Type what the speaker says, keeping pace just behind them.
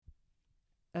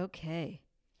Okay.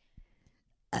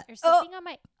 There's something on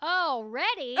my... Oh,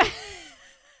 ready?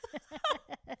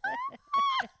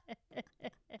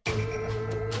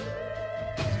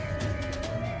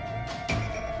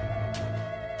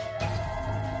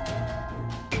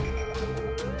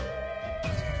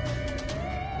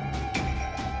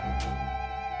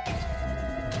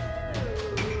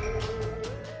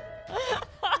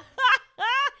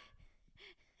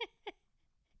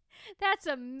 That's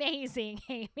amazing,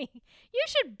 Amy. You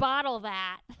should bottle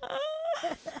that.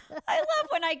 I love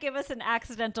when I give us an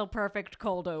accidental perfect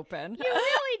cold open. You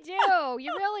really do.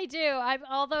 You really do.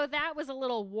 Although that was a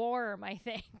little warm, I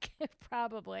think.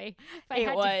 Probably. If I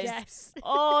had to guess.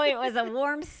 Oh, it was a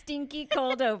warm, stinky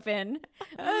cold open.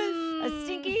 A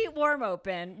stinky warm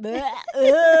open.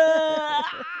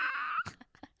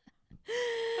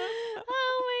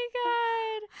 Oh my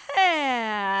God.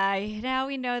 Hey, now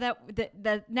we know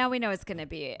that now we know it's going to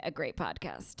be a great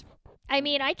podcast. I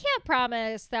mean, I can't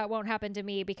promise that won't happen to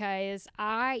me because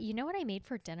you know what I made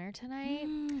for dinner tonight?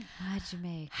 What'd you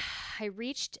make? I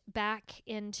reached back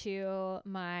into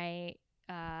my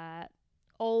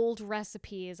old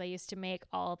recipes I used to make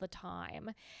all the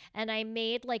time. And I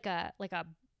made I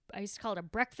used to call it a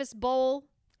breakfast bowl.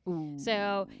 Ooh.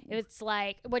 So it's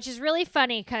like, which is really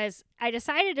funny because I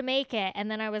decided to make it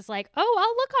and then I was like, oh,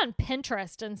 I'll look on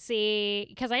Pinterest and see,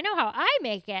 because I know how I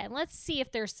make it, and let's see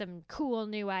if there's some cool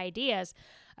new ideas.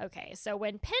 Okay, so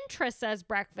when Pinterest says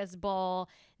breakfast bowl,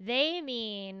 they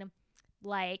mean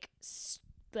like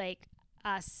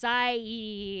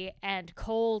acai and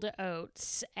cold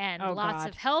oats and lots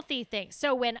of healthy things.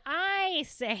 So when I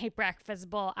say breakfast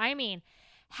bowl, I mean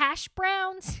hash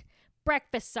browns,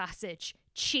 breakfast sausage,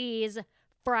 cheese,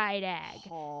 fried egg.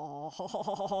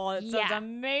 Oh, it sounds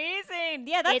amazing.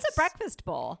 Yeah, that's a breakfast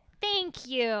bowl. Thank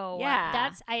you.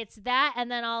 Yeah. It's that, and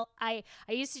then I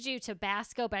used to do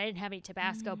Tabasco, but I didn't have any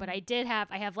Tabasco, but I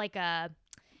have like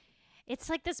it's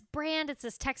like this brand, it's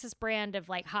this Texas brand of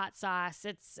like hot sauce.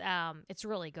 It's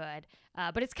really good.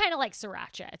 But it's kind of like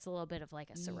sriracha. It's a little bit of like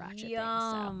a sriracha thing.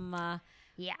 So.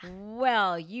 Yeah.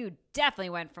 Well, you definitely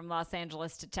went from Los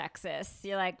Angeles to Texas.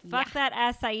 You're like, fuck that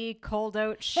acai cold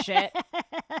oat shit.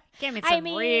 Give me some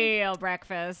real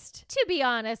breakfast. To be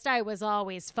honest, I was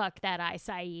always fuck that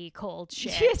acai cold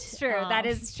shit. It's true. That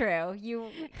is true. You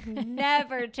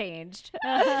never changed.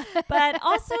 But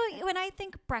also, when I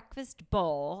think breakfast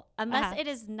bowl, unless it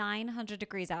is 900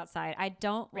 degrees outside, I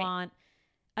don't want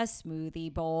a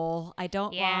smoothie bowl. I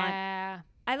don't want...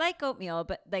 I like oatmeal,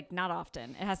 but like not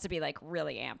often. It has to be like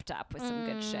really amped up with some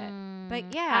good shit.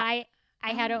 But yeah. I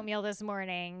had oatmeal this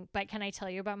morning, but can I tell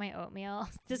you about my oatmeal?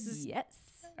 This is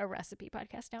a recipe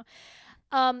podcast now.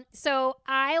 So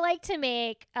I like to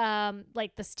make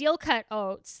like the steel cut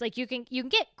oats. Like you can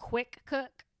get quick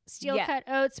cook steel cut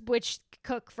oats, which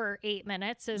cook for 8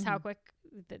 minutes is how quick.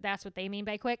 That's what they mean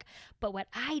by quick. But what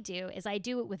I do is I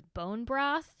do it with bone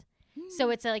broth. So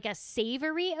it's like a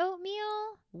savory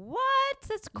oatmeal. What?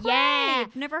 That's great. Yeah.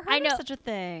 I've never heard of such a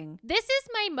thing. This is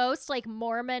my most like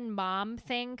Mormon mom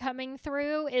thing coming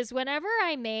through is whenever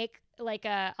I make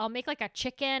I'll make like a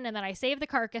chicken and then I save the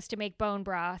carcass to make bone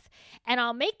broth, and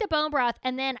I'll make the bone broth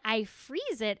and then I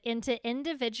freeze it into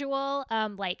individual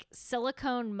like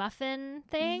silicone muffin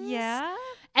things. Yeah.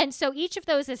 And so each of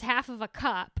those is half of a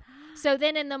cup. So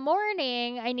then in the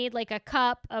morning, I need like a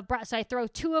cup of broth. So I throw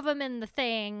 2 of them in the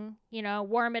thing,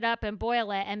 warm it up and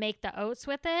boil it and make the oats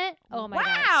with it. Oh my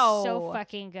God. So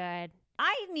fucking good.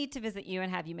 I need to visit you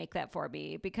and have you make that for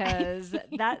me because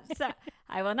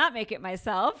I will not make it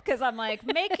myself because I'm like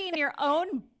making your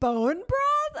own bone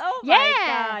broth. Oh my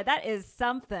God. That is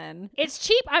something. It's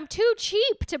cheap. I'm too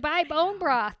cheap to buy bone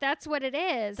broth. That's what it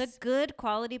is. The good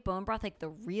quality bone broth, like the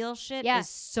real shit is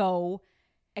so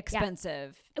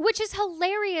expensive. Which is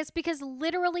hilarious because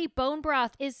literally bone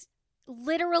broth is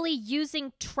literally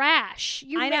using trash.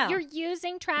 I know. You're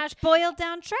using trash. It's boiled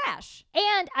down trash.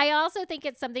 And I also think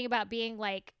it's something about being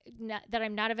like that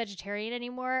I'm not a vegetarian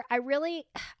anymore. I really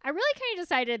kind of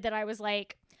decided that I was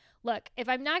like, look, if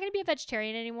I'm not going to be a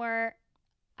vegetarian anymore,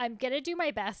 I'm going to do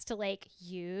my best to like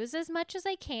use as much as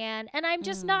I can. And I'm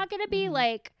just not going to be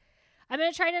like, I'm going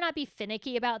to try to not be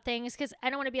finicky about things because I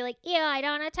don't want to be like, I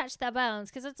don't want to touch the bones.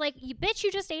 Because it's like, you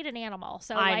just ate an animal.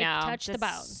 So touch the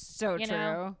bones. So true.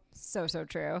 Know? So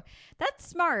true. That's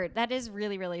smart. That is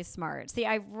really, really smart. See,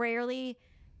 I rarely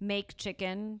make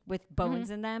chicken with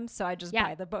bones in them. So I just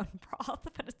buy the bone broth.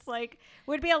 But it's like,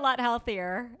 would be a lot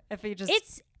healthier if you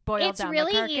just boiled down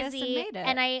really the carcass easy, and made it.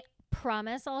 And I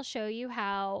promise I'll show you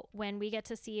how when we get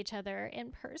to see each other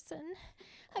in person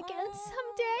again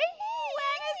someday.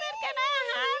 When is it gonna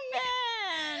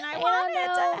I want it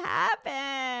to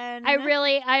happen.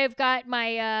 I've got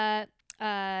my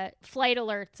flight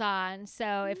alerts on.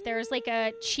 So if there's like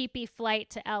a cheapy flight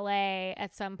to LA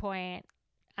at some point,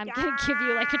 I'm going to give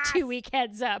you like a 2-week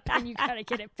heads up and you got to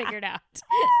get it figured out.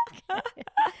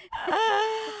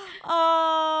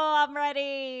 Oh, I'm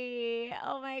ready.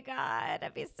 Oh my God.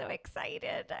 I'd be so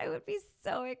excited. I would be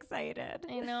so excited.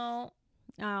 I know.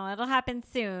 Oh, it'll happen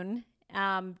soon.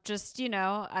 Just,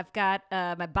 I've got,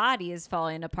 my body is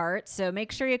falling apart. So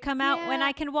make sure you come out when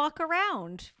I can walk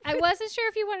around. I wasn't sure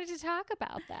if you wanted to talk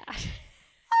about that.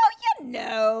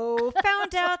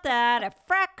 Found out that I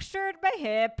fractured my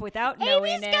hip without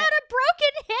knowing Amy's it. got a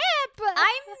broken hip.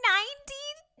 I'm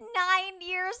 99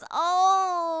 years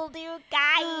old, you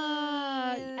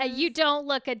guys. You don't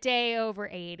look a day over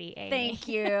 80, Amy. Thank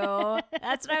you.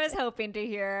 That's what I was hoping to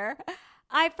hear.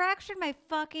 I fractured my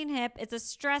fucking hip. It's a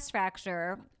stress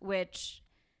fracture, which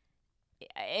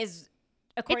is...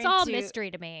 It's all mystery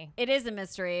to me. It is a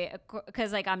mystery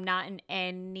because, I'm not in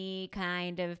any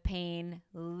kind of pain,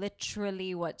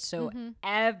 literally whatsoever.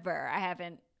 I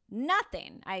haven't,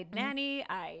 nothing. I nanny,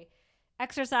 I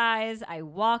exercise, I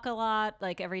walk a lot,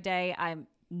 every day. I'm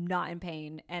not in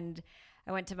pain. And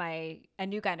I went to a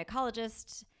new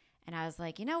gynecologist, and I was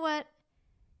like, you know what?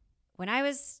 When I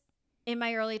was in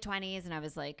my early 20s and I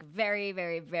was very,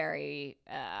 very, very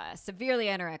severely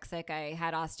anorexic. I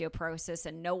had osteoporosis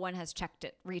and no one has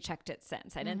rechecked it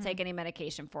since. I didn't take any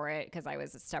medication for it because I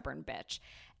was a stubborn bitch.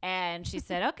 And she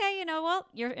said, okay, well,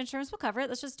 your insurance will cover it.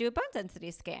 Let's just do a bone density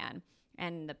scan.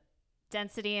 And the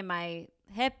density in my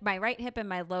hip, my right hip and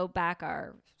my low back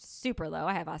are super low.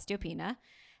 I have osteopenia.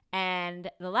 And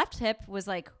the left hip was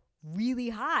really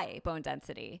high bone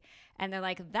density. And they're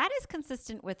like, that is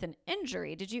consistent with an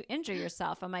injury. Did you injure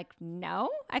yourself? I'm like, no,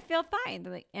 I feel fine.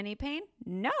 They're like, any pain?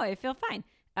 No, I feel fine.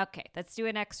 Okay, let's do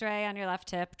an x-ray on your left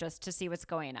hip just to see what's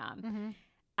going on.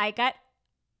 I got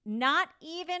not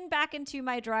even back into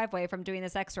my driveway from doing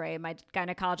this x-ray. My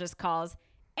gynecologist calls,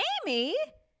 Amy,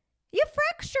 you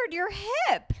fractured your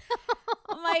hip.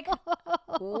 I'm like,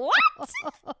 what?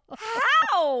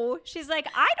 How? She's like,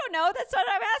 I don't know. That's what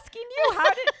I'm asking you. How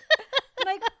did... I'm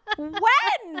like,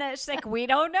 when? She's like, we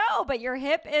don't know, but your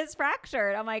hip is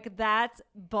fractured. I'm like, that's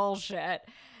bullshit.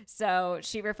 So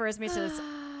she refers me to this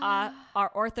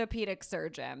our orthopedic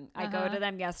surgeon. I go to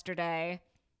them yesterday.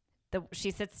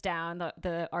 She sits down,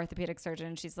 the orthopedic surgeon,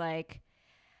 and she's like,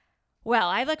 well,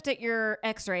 I looked at your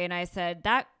x-ray and I said,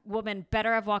 that woman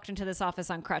better have walked into this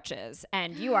office on crutches,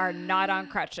 and you are not on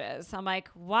crutches. I'm like,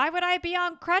 why would I be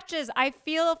on crutches? I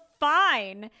feel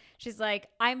fine. She's like,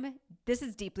 this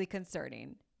is deeply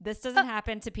concerning. This doesn't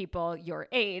happen to people your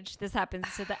age. This happens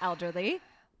to the elderly.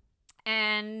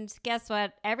 And guess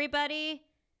what? Everybody,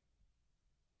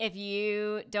 if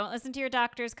you don't listen to your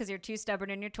doctors because you're too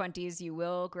stubborn in your 20s, you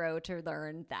will grow to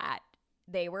learn that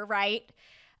they were right.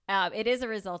 It is a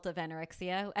result of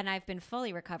anorexia, and I've been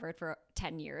fully recovered for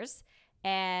 10 years.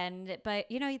 But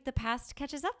the past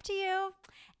catches up to you.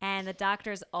 And the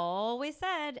doctors always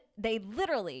said, they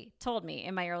literally told me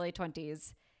in my early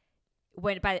 20s,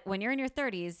 when you're in your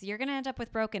 30s, you're going to end up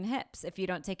with broken hips if you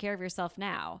don't take care of yourself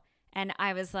now. And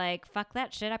I was like, fuck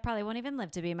that shit. I probably won't even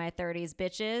live to be my 30s,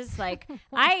 bitches.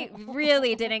 I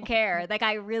really didn't care.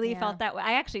 I really felt that way.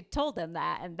 I actually told them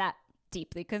that, and that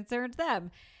deeply concerned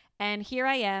them. And here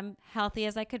I am, healthy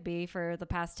as I could be for the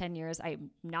past 10 years.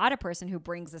 I'm not a person who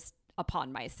brings this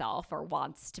upon myself or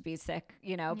wants to be sick,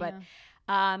 but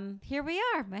here we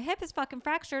are. My hip is fucking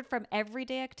fractured from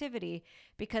everyday activity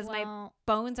because my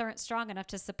bones aren't strong enough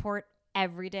to support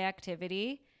everyday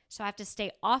activity. So I have to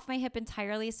stay off my hip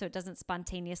entirely so it doesn't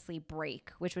spontaneously break,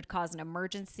 which would cause an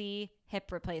emergency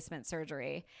hip replacement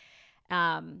surgery.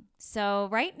 So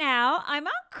right now I'm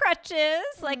on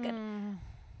crutches,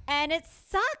 and it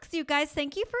sucks, you guys.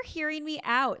 Thank you for hearing me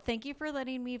out. Thank you for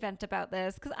letting me vent about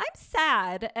this because I'm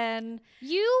sad. And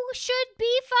you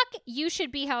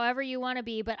should be however you want to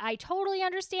be. But I totally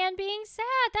understand being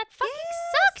sad. That fucking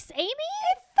sucks, Amy.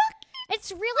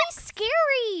 It's really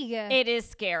scary. It is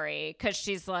scary because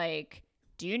she's like,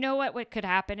 do you know what could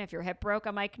happen if your hip broke?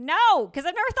 I'm like, no, because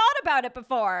I've never thought about it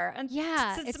before. And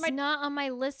it's not on my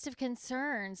list of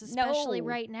concerns, especially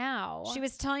right now. She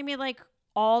was telling me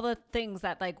all the things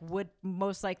that would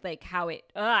most how it,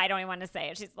 I don't even want to say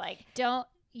it. She's like,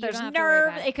 there's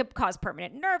nerve. It could cause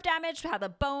permanent nerve damage. How the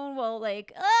bone will They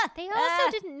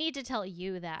also didn't need to tell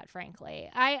you that, frankly.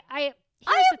 I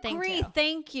agree.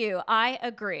 Thank you. I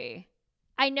agree.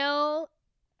 I know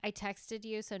I texted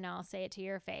you, so now I'll say it to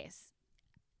your face.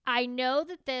 I know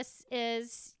that this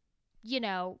is,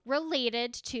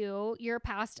 related to your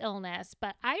past illness,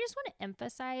 but I just want to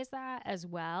emphasize that as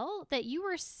well, that you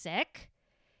were sick.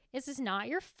 This is not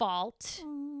your fault.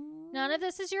 None of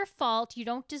this is your fault. You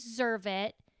don't deserve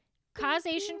it.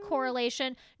 Causation,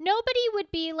 correlation. Nobody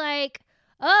would be like,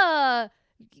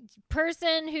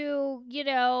 person who,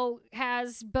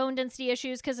 has bone density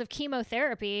issues because of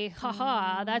chemotherapy.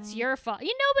 Haha, that's your fault.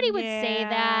 Nobody would say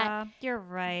that. You're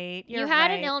right. You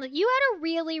had an illness. You had a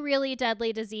really, really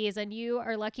deadly disease, and you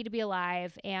are lucky to be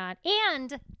alive.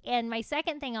 And my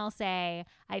second thing I'll say,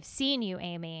 I've seen you,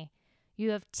 Amy.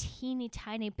 You have teeny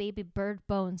tiny baby bird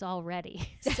bones already.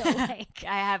 So I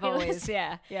have always,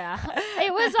 yeah.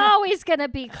 It was always gonna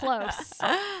be close.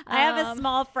 I have a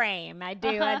small frame. I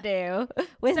do.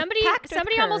 With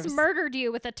somebody almost murdered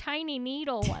you with a tiny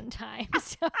needle one time.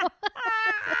 So.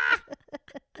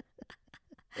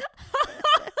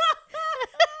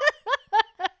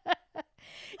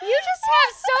 You just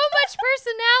have so much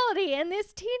personality in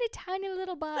this teeny tiny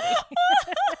little body.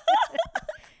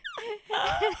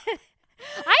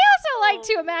 I also like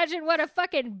to imagine what a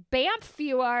fucking bamf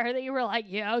you are, that you were like,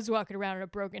 yeah, I was walking around with a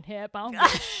broken hip. I don't give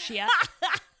a shit.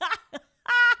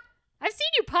 I've seen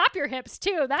you pop your hips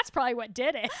too. That's probably what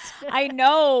did it. I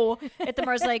know.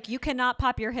 Ithamar's like, you cannot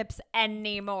pop your hips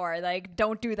anymore. Like,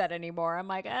 don't do that anymore. I'm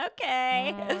like,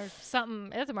 okay.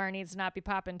 Something Ithamar needs to not be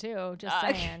popping too. Just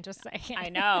saying. I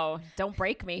know. Don't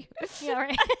break me. Yeah,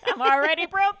 right. I'm already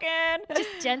broken. Just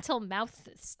gentle mouth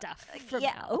stuff.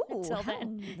 Until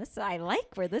then. I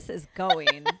like where this is going.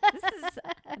 This is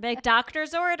like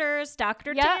doctor's orders.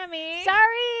 Dr. Tammy.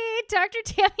 Sorry. Dr.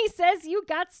 Tammy says you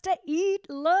got to eat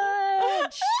lunch.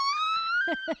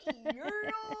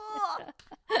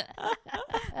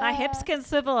 My hips can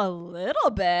swivel a little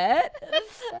bit.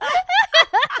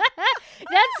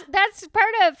 That's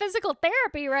part of physical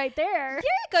therapy right there. Here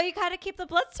you go. You gotta keep the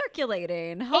blood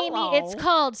circulating. Hello. Amy, it's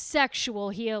called sexual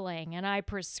healing, and I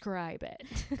prescribe it.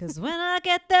 Because when I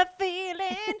get the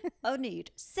feeling, I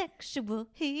need sexual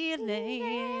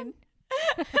healing.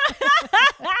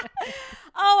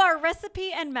 Our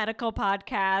recipe and medical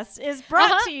podcast is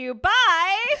brought to you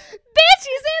by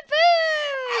Bitches and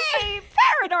Booze, a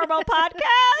paranormal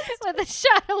podcast with a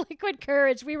shot of liquid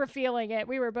courage. We were feeling it.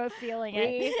 We were both feeling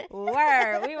it. We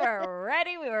were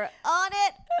ready. We were on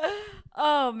it.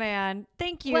 Oh man,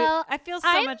 thank you. Well, I feel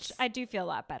so much. I do feel a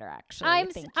lot better, actually.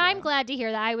 I'm glad to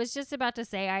hear that. I was just about to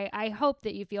say, I hope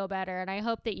that you feel better, and I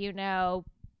hope that you know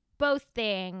both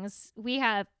things. We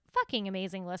have fucking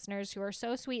amazing listeners who are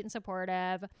so sweet and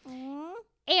supportive.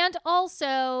 And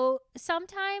also,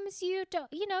 sometimes you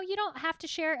don't have to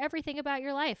share everything about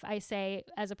your life. I say,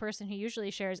 as a person who usually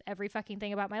shares every fucking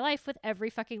thing about my life with every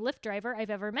fucking Lyft driver I've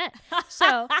ever met.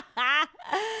 So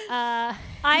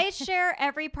I share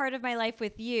every part of my life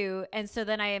with you. And so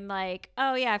then I am like,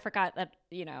 oh yeah, I forgot that,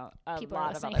 a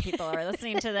lot of other people are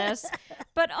listening to this.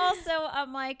 But also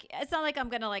I'm like, it's not like I'm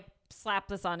going to like slap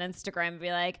this on Instagram and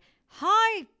be like,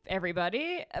 hi,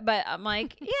 everybody. But I'm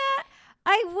like, yeah,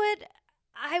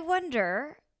 I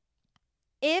wonder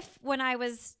if when I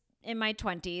was in my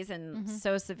 20s and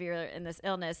so severe in this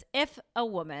illness, if a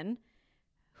woman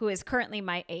who is currently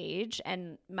my age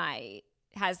and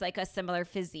has like a similar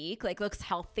physique, like looks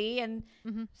healthy and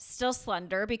still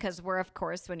slender, because we're, of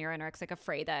course, when you're anorexic,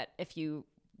 afraid that if you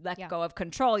let go of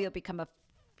control, you'll become a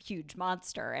huge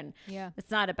monster. And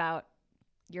it's not about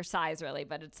your size really,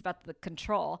 but it's about the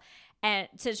control. And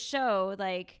to show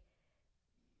like,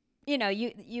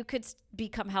 you could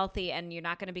become healthy and you're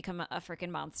not going to become a freaking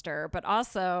monster, but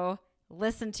also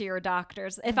listen to your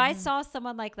doctors. If I saw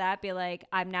someone like that be like,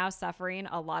 I'm now suffering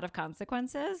a lot of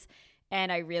consequences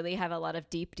and I really have a lot of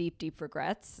deep, deep, deep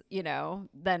regrets,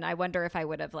 then I wonder if I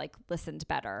would have like listened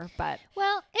better. But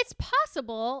well, it's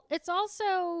possible. It's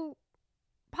also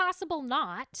possible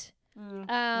not.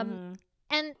 And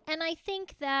I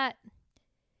think that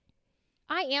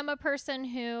I am a person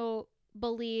who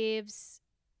believes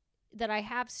that I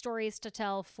have stories to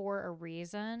tell for a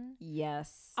reason.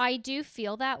 Yes. I do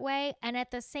feel that way. And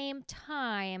at the same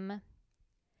time,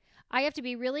 I have to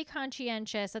be really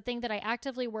conscientious. A thing that I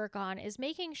actively work on is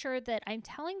making sure that I'm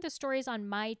telling the stories on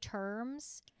my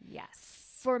terms.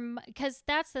 Yes. Because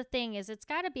that's the thing, is it's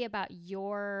got to be about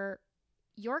your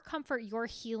comfort, your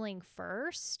healing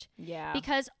first. Yeah.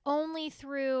 Because if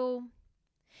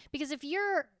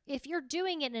you're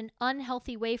doing it in an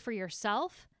unhealthy way for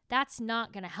yourself, that's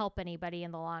not going to help anybody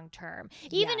in the long term.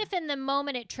 Even if in the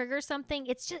moment it triggers something,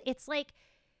 it's like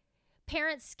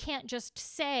parents can't just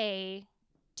say,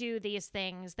 do these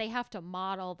things. They have to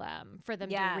model them for them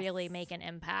to really make an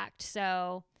impact.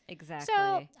 So exactly.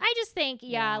 So I just think,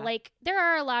 like there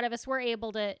are a lot of us, we're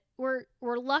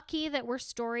lucky that we're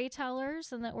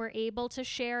storytellers and that we're able to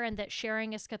share, and that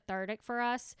sharing is cathartic for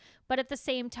us. But at the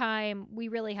same time, we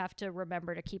really have to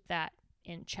remember to keep that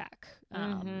in check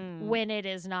when it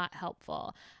is not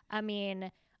helpful. I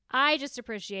mean, I just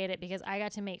appreciate it because I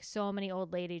got to make so many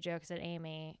old lady jokes at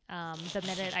Amy the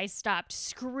minute I stopped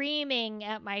screaming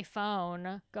at my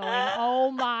phone going,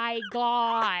 oh my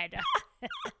God.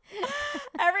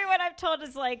 Everyone I've told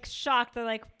is like shocked. They're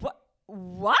like,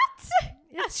 what?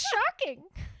 It's shocking.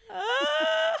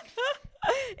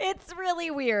 It's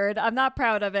really weird. I'm not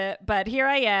proud of it, but here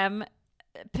I am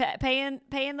paying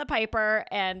the piper.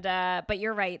 And but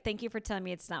you're right. Thank you for telling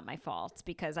me it's not my fault,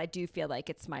 because I do feel like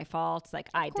it's my fault. Like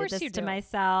I did this to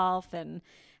myself and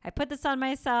I put this on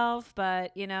myself.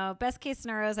 But you know, best case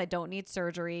scenario is I don't need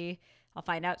surgery. I'll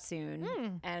find out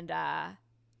soon. And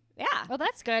yeah. Well,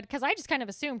 that's good, because I just kind of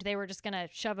assumed they were just going to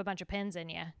shove a bunch of pins in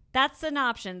you. That's an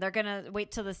option. They're going to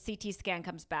wait till the CT scan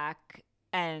comes back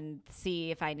and see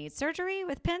if I need surgery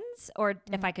with pins or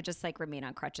if I could just like remain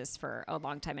on crutches for a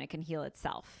long time and it can heal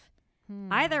itself.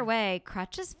 Either way,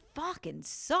 crutches fucking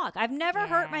suck. I've never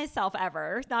hurt myself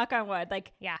ever, knock on wood,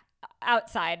 like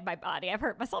outside my body. I've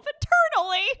hurt myself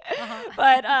internally,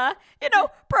 but you know,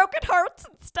 broken hearts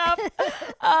and stuff.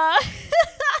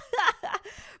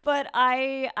 But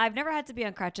I've never had to be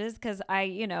on crutches because I,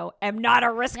 you know, am not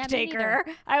a risk taker.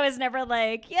 I was never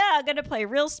like, I'm going to play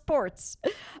real sports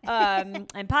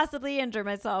and possibly injure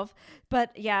myself.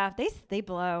 But yeah, they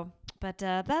blow. But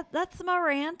that's my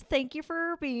rant. Thank you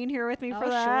for being here with me for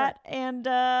that. Sure. And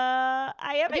I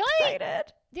am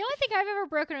excited. The only thing I've ever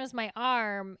broken was my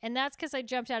arm, and that's because I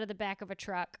jumped out of the back of a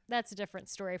truck. That's a different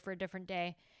story for a different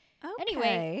day. Okay.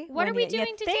 Anyway, what are we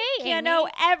doing today, Amy? You know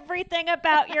everything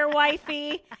about your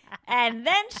wifey, and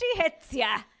then she hits you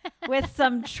with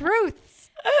some truths.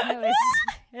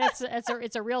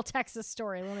 It's a real Texas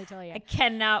story, let me tell you. I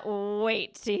cannot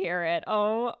wait to hear it.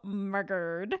 Oh my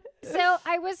God. So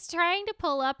I was trying to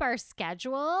pull up our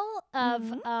schedule of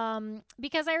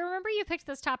because I remember you picked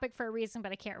this topic for a reason,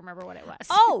 but I can't remember what it was.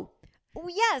 Oh,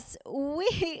 yes.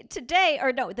 The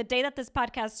day that this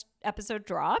podcast episode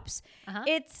drops,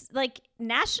 it's like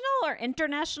National or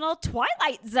International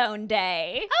Twilight Zone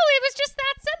Day. Oh, it was just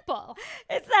that simple.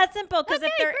 It's that simple because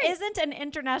if there isn't an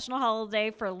international holiday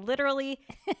for literally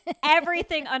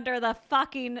everything under the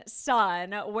fucking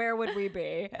sun, where would we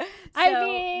be? I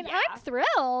mean, I'm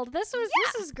thrilled. This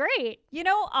is great. You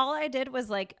know, all I did was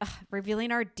like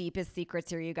revealing our deepest secrets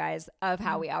here, you guys, of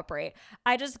how we operate.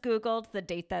 I just Googled the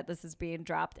date that this is being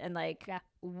dropped and like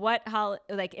what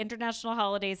international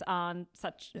holidays on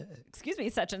such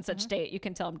and such date. You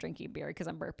can tell I'm drinking beer because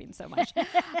I'm burping so much.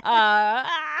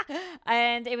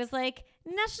 And it was like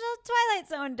National Twilight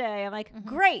Zone Day. I'm like,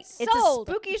 great. Sold. It's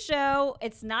a spooky show.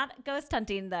 It's not ghost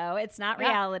hunting though. It's not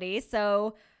reality.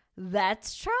 So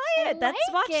let's try it. Let's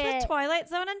watch the Twilight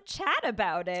Zone and chat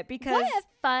about it, because what a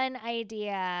fun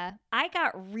idea. I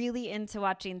got really into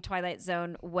watching Twilight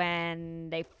Zone when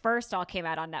they first all came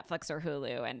out on Netflix or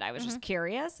Hulu, and I was just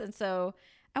curious. And so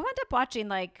I wound up watching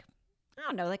like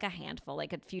a handful,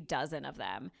 like a few dozen of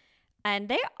them.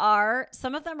 And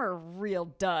some of them are real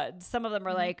duds. Some of them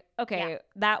are like, okay,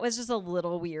 that was just a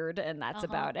little weird and that's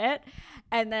about it.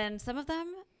 And then some of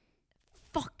them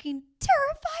fucking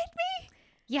terrified me.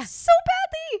 Yeah. So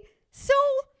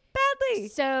badly.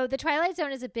 So the Twilight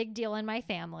Zone is a big deal in my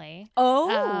family.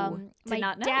 Oh,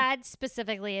 my dad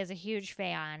specifically is a huge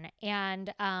fan.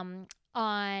 And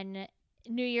on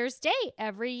New Year's Day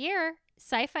every year,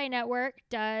 Sci-Fi Network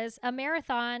does a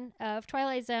marathon of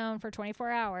Twilight Zone for 24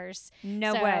 hours.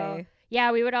 No way.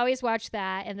 Yeah, we would always watch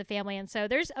that in the family. And so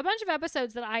there's a bunch of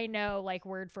episodes that I know like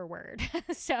word for word.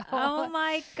 Oh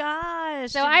my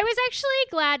gosh. So I was actually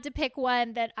glad to pick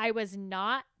one that I was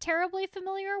not terribly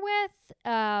familiar with.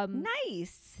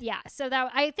 Nice. Yeah. So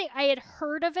that I think I had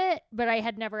heard of it, but I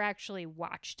had never actually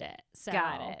watched it. So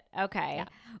got it. Okay.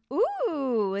 Yeah.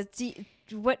 Ooh.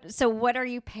 What are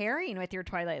you pairing with your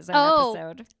Twilight Zone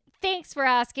episode? Thanks for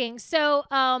asking. So,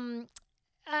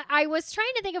 I was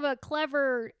trying to think of a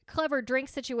clever drink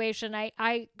situation.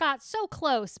 I got so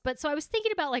close, but so I was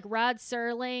thinking about like Rod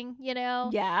Serling, you know?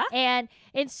 Yeah. And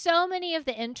in so many of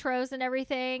the intros and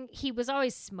everything, he was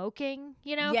always smoking,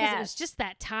 you know? Because it was just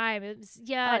that time. It was,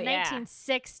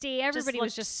 1960. Everybody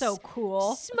was just so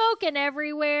cool. Smoking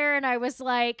everywhere. And I was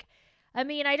like, I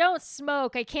mean, I don't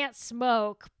smoke. I can't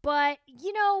smoke. But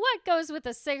you know what goes with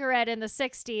a cigarette in the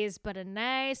 60s but a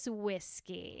nice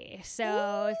whiskey.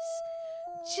 So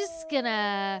it's just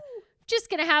gonna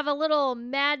have a little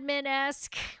Mad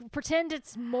Men-esque, pretend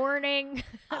it's morning.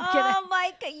 Oh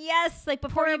my God, yes, like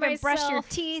before you even brush your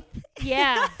teeth.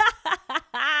 Yeah.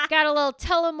 Got a little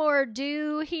Tullamore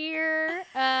Dew here.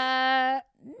 Nice.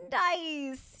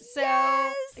 So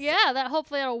yes. yeah, that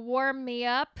hopefully it'll warm me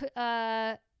up.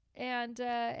 and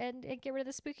get rid of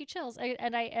the spooky chills.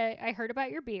 I heard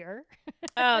about your beer.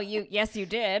 Oh, yes, you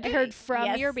did. I heard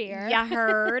from your beer. Yeah,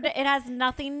 heard. It has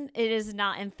nothing. It is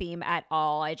not in theme at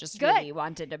all. I just really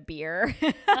wanted a beer.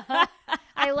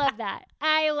 I love that.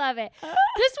 I love it.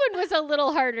 This one was a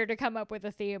little harder to come up with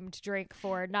a themed drink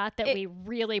for. Not that we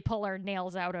really pull our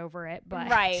nails out over it, but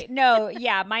right. No,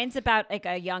 yeah, mine's about like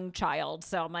a young child.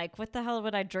 So I'm like, what the hell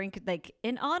would I drink? Like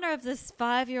in honor of this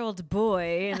 5-year-old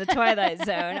boy in the Twilight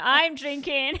Zone, I'm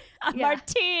drinking a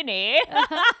martini.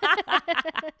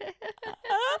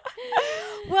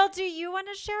 Well, do you want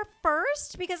to share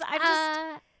first? Because I'm just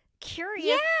curious.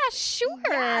 Yeah, sure.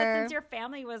 Yeah, since your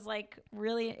family was like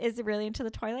really into the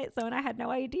Twilight Zone, I had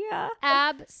no idea.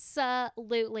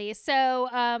 Absolutely. So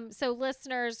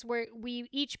listeners, we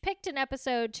each picked an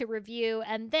episode to review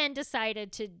and then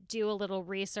decided to do a little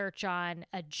research on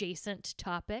adjacent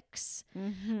topics.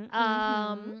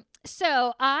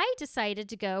 So I decided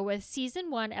to go with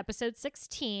season 1, episode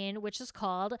 16, which is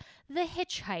called The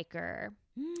Hitchhiker.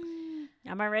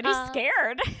 I'm already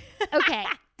scared. Okay,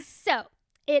 so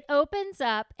it opens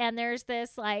up and there's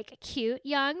this like cute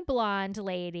young blonde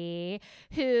lady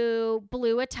who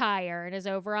blew a tire and is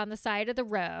over on the side of the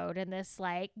road, and this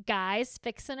like guy's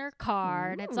fixing her car.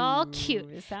 Ooh, and it's all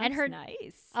cute. Sounds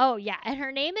nice. Oh yeah, and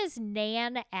her name is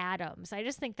Nan Adams. I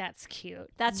just think that's cute.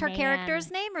 That's her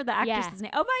character's name or the actress's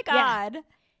name? Oh my God. Yeah.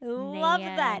 Love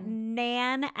that.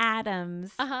 Nan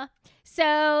Adams.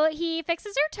 So he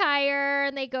fixes her tire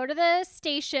and they go to the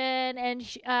station and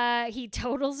he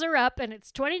totals her up and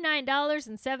it's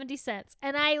 $29.70.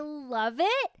 And I love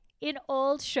it in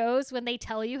old shows when they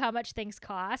tell you how much things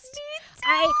cost. Me too.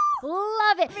 I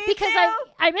love it because too.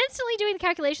 I'm instantly doing the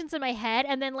calculations in my head,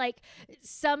 and then like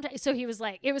so he was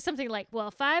like, it was something like,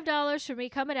 well, $5 for me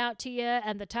coming out to you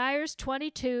and the tire's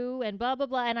 $22 and blah blah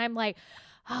blah, and I'm like,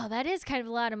 oh, that is kind of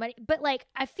a lot of money. But like,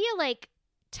 I feel like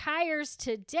tires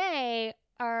today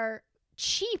are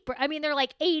cheaper. I mean, they're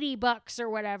like $80 or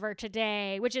whatever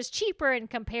today, which is cheaper in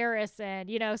comparison,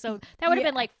 you know? So that would have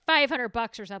been like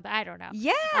 $500 or something. I don't know.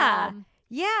 Yeah.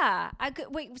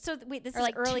 This is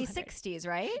like early 200. 60s,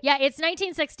 right? Yeah, it's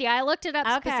 1960. I looked it up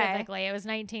specifically. It was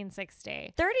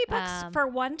 1960. $30 for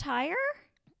one tire?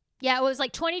 Yeah, it was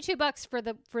like $22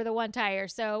 for the one tire.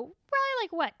 So probably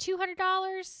like what,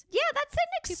 $200? Yeah, that's an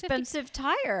expensive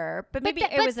tire. But maybe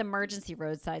it was emergency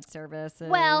roadside services.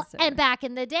 Well, and back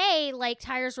in the day, like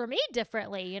tires were made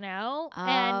differently, you know? Oh.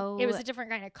 And it was a different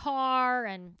kind of car.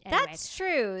 And anyway. That's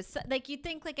true. So, like you'd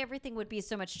think like everything would be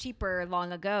so much cheaper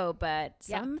long ago, but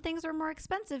some things were more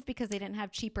expensive because they didn't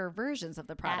have cheaper versions of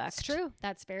the product. That's true.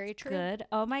 That's very true. Good.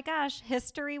 Oh my gosh.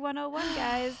 History 101,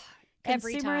 guys.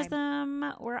 Every Consumerism,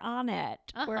 time. We're on it.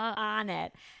 We're on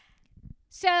it.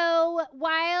 So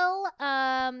while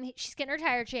she's getting her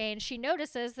tire changed, she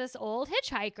notices this old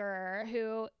hitchhiker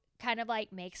who kind of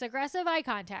like makes aggressive eye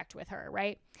contact with her,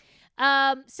 right?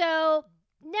 So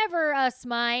never us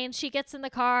mind. She gets in the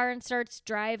car and starts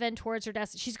driving towards her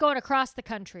destination. She's going across the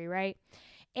country, right?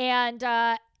 And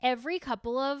every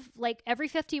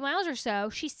 50 miles or so,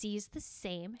 she sees the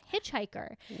same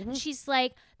hitchhiker. Mm-hmm. She's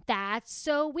like, that's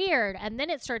so weird. And then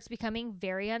it starts becoming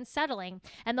very unsettling.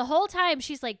 And the whole time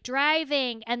she's like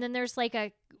driving, and then there's like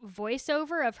a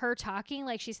voiceover of her talking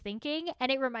like she's thinking.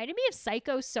 And it reminded me of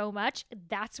Psycho so much.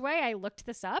 That's why I looked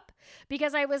this up,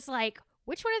 because I was like,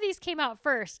 which one of these came out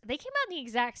first? They came out in the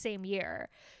exact same year.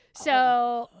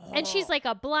 So, and she's like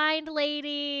a blind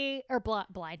lady or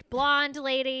blonde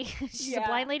lady. She's a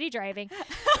blind lady driving.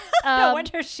 No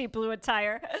wonder she blew a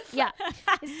tire. Yeah.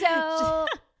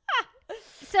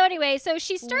 So anyway, so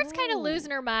she starts kind of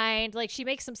losing her mind. Like she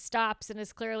makes some stops and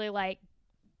is clearly like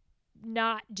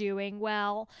not doing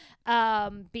well,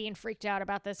 being freaked out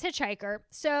about this hitchhiker.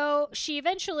 So she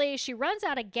runs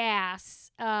out of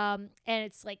gas, and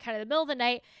it's like kind of the middle of the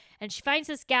night, and she finds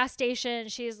this gas station.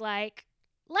 She's like,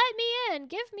 let me in,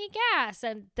 give me gas.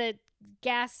 And the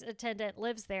gas attendant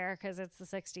lives there because it's the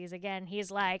 60s again. He's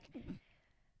like,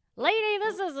 lady,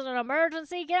 this isn't an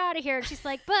emergency. Get out of here. And she's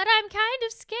like, but I'm kind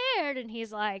of scared. And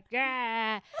he's like,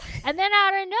 yeah. And then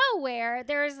out of nowhere,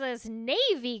 there's this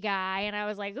Navy guy. And I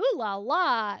was like, ooh la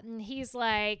la. And he's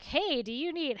like, hey, do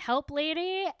you need help,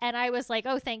 lady? And I was like,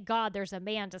 oh, thank God there's a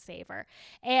man to save her.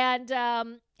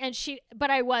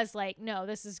 But I was like, no,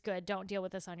 this is good. Don't deal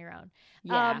with this on your own.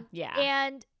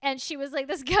 Yeah. And she was like,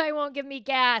 this guy won't give me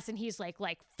gas. And he's like,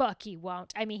 fuck, he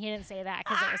won't. I mean, he didn't say that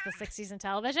because it was the 60s in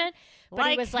television.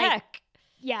 But he was like,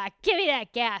 yeah, give me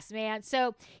that gas, man.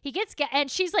 So he gets gas. And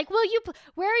she's like, where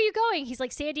are you going? He's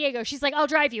like, San Diego. She's like, I'll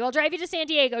drive you to San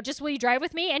Diego. Just will you drive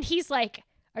with me? And he's like,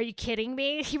 are you kidding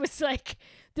me? He was like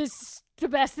this the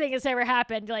best thing that's ever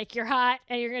happened. Like, you're hot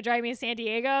and you're going to drive me to San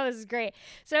Diego. This is great.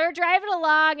 So we're driving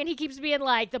along and he keeps being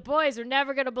like, the boys are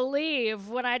never going to believe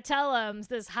when I tell them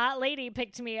this hot lady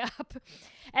picked me up.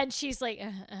 And she's like,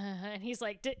 and he's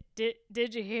like,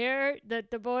 did you hear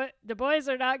that the boys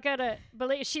are not going to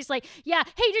believe? She's like, yeah.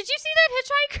 Hey, did you see that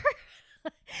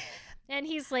hitchhiker? And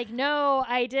he's like, no,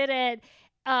 I didn't.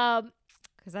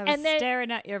 Because I was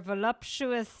staring at your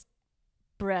voluptuous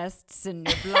breasts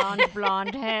and your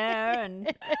blonde hair,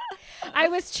 and I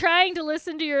was trying to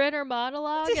listen to your inner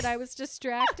monologue and I was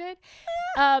distracted.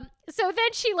 So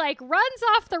then she like runs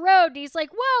off the road and he's like,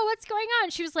 whoa, what's going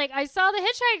on? She was like, I saw the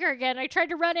hitchhiker again. I tried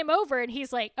to run him over, and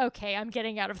he's like, okay, I'm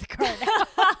getting out of the car now.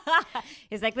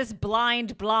 He's like, this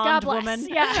blind blonde woman.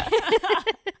 Yeah.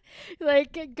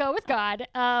 Like, go with God.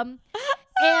 And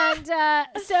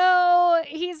so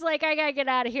he's like, I gotta get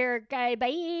out of here, guy,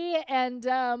 bye.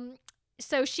 And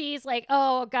so she's like,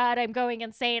 oh, God, I'm going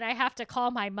insane. I have to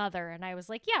call my mother. And I was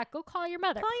like, yeah, go call your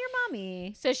mother. Call your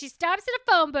mommy. So she stops at a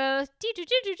phone booth.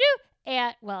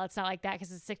 And, well, it's not like that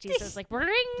because it's 60s. So it's like, ring,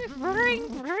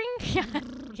 ring, ring.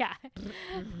 Yeah.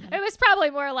 It was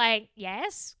probably more like,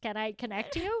 yes, can I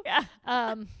connect you? Yeah.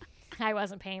 I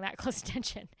wasn't paying that close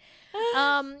attention.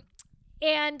 And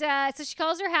so she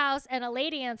calls her house and a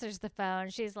lady answers the phone.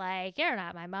 She's like, you're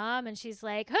not my mom. And she's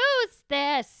like, who's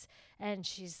this? And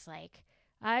she's like,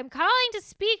 I'm calling to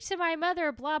speak to my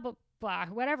mother, blah, blah, blah,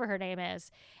 whatever her name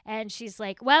is. And she's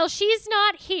like, well, she's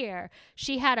not here.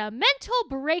 She had a mental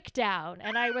breakdown.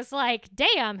 And I was like,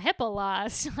 damn, HIPAA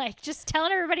laws. Like, just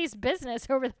telling everybody's business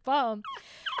over the phone.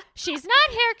 She's not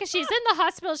here because she's in the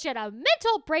hospital. She had a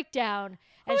mental breakdown.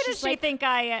 And who does she think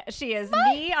she is?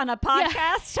 Me on a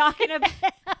podcast talking about...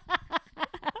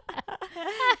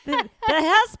 the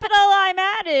hospital I'm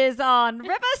at is on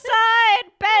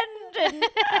Riverside Bend and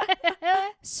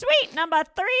suite number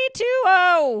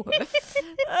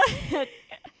 320.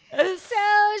 So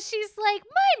she's like,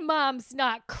 my mom's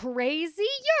not crazy.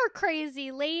 You're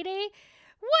crazy, lady.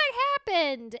 What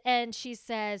happened? And she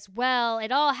says, well,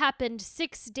 it all happened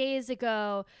 6 days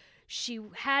ago. She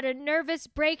had a nervous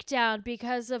breakdown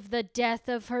because of the death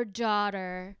of her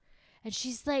daughter. And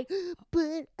she's like,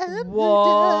 but I'm the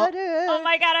daughter. Oh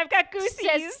my God, I've got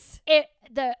goosies.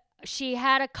 She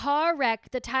had a car wreck.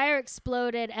 The tire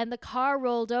exploded and the car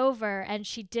rolled over and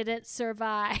she didn't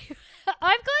survive. I'm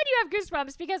glad you have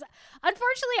goosebumps because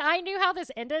unfortunately I knew how this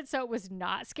ended, so it was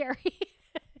not scary.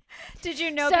 Did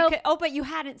you know? But you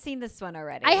hadn't seen this one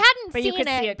already. I hadn't seen it. But you could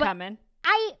see it coming.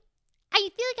 I feel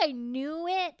like I knew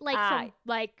it from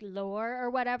like lore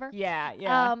or whatever.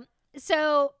 Yeah.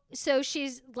 So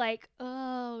she's like,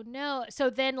 oh no. So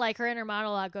then like her inner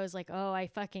monologue goes like, oh, I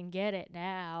fucking get it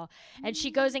now. And she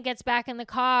goes and gets back in the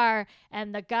car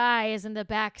and the guy is in the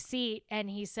back seat and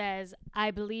he says,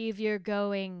 I believe you're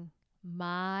going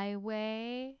my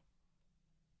way.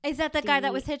 Is that the guy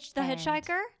that was the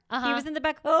hitchhiker? Uh-huh. He was in the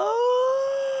back.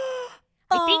 Oh.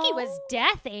 I think he was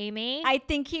Death, Amy. I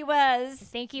think he was.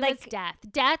 Was Death.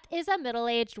 Death is a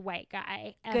middle-aged white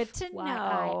guy. Good to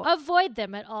know. Avoid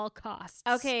them at all costs.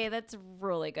 Okay, that's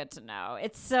really good to know.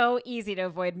 It's so easy to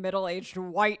avoid middle-aged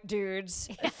white dudes.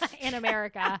 In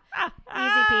America.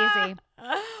 Easy peasy.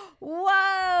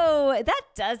 Whoa, that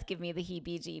does give me the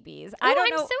heebie-jeebies. I don't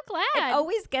know. I'm so glad. It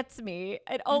always gets me.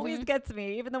 It always gets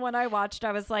me. Even the one I watched,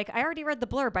 I was like, I already read the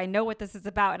blurb. I know what this is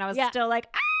about. And I was still like,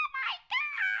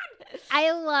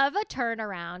 I love a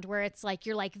turnaround where it's like,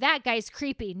 you're like, that guy's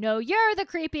creepy. No, you're the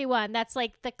creepy one. That's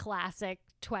like the classic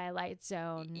Twilight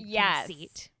Zone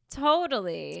conceit.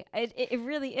 Totally. It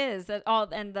really is. That all,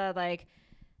 and the like,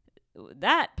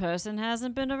 that person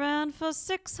hasn't been around for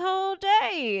 6 whole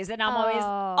days. And I'm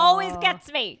always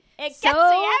gets me. It gets me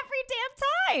every damn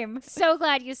time. So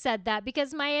glad you said that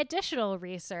because my additional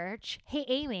research. Hey,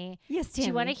 Amy. Yes, Tammy. Do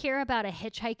you want to hear about a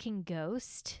hitchhiking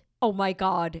ghost? Oh my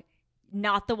God.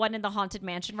 Not the one in the Haunted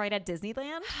Mansion right at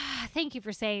Disneyland? Thank you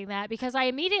for saying that because I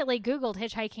immediately Googled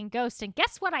hitchhiking ghost and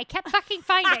guess what I kept fucking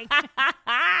finding? The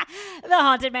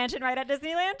Haunted Mansion right at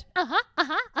Disneyland?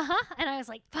 And I was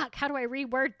like, fuck, how do I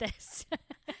reword this?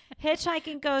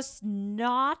 Hitchhiking ghosts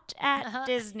not at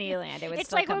Disneyland.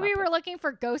 It's like when we were looking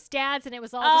for ghost dads and it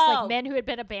was all just like men who had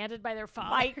been abandoned by their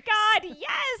fathers. My God,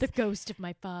 yes! The ghost of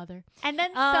my father. And then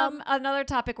another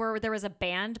topic where there was a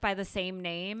band by the same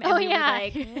name. And we were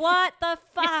like, what the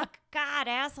fuck? God,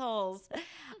 assholes.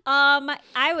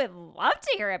 I would love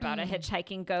to hear about a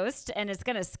hitchhiking ghost, and it's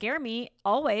gonna scare me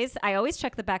always. I always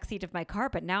check the back seat of my car,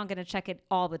 but now I'm gonna check it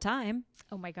all the time.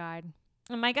 Oh my God.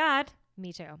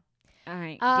 Me too. All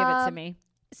right, give it to me.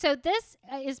 So this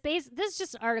is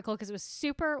just an article because it was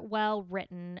super well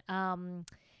written.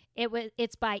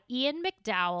 It's by Ian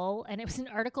McDowell, and it was an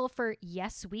article for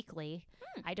Yes Weekly.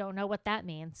 I don't know what that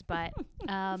means, but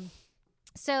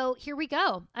so here we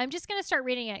go. I'm just going to start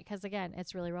reading it because, again,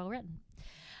 it's really well written.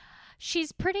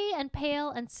 She's pretty and pale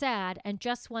and sad and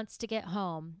just wants to get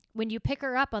home. When you pick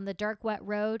her up on the dark, wet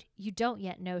road, you don't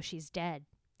yet know she's dead.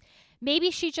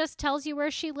 Maybe she just tells you where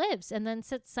she lives and then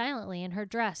sits silently in her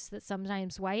dress that's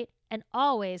sometimes white and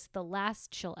always the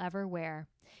last she'll ever wear.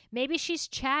 Maybe she's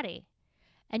chatty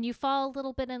and you fall a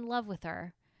little bit in love with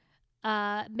her.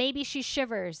 Maybe she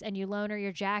shivers and you loan her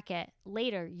your jacket.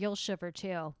 Later, you'll shiver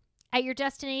too. At your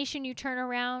destination, you turn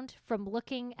around from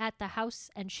looking at the house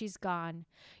and she's gone.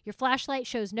 Your flashlight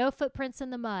shows no footprints in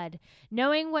the mud.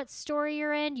 Knowing what story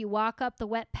you're in, you walk up the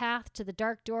wet path to the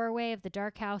dark doorway of the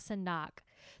dark house and knock.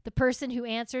 The person who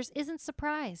answers isn't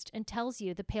surprised and tells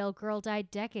you the pale girl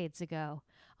died decades ago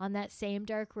on that same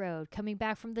dark road, coming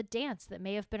back from the dance that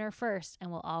may have been her first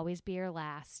and will always be her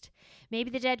last. Maybe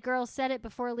the dead girl said it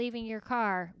before leaving your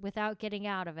car without getting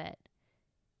out of it.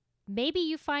 Maybe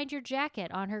you find your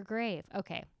jacket on her grave.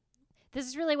 Okay. This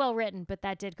is really well written, but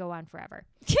that did go on forever.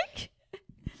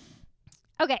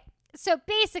 Okay. So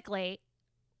basically,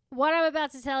 what I'm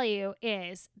about to tell you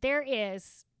is there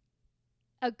is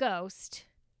a ghost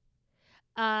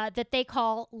that they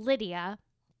call Lydia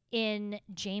in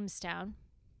Jamestown.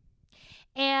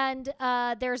 And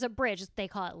there's a bridge. They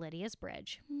call it Lydia's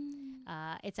Bridge.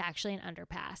 It's actually an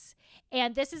underpass.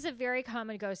 And this is a very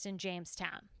common ghost in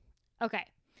Jamestown. Okay.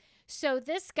 So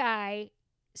this guy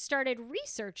started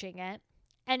researching it,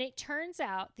 and it turns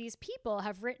out these people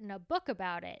have written a book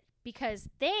about it because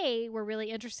they were really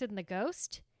interested in the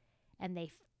ghost, and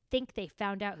they think they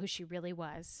found out who she really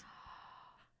was.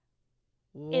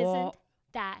 Whoa. Isn't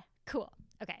that cool?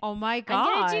 Okay. Oh my God.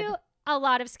 I'm going to do a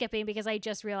lot of skipping because I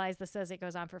just realized this says it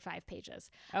goes on for 5 pages.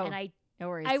 Oh, and no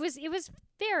worries. it was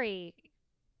very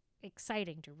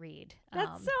exciting to read.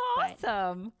 That's so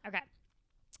awesome. Okay.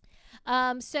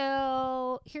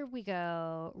 So here we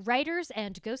go. Writers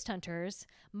and ghost hunters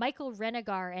Michael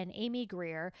Renegar and Amy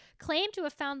Greer claim to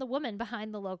have found the woman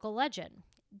behind the local legend.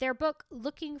 Their book,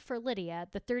 Looking for Lydia,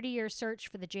 The 30-Year Search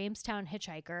for the Jamestown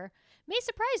Hitchhiker, may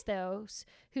surprise those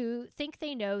who think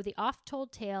they know the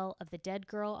oft-told tale of the dead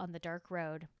girl on the dark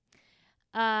road.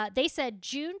 They said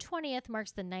June 20th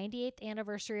marks the 98th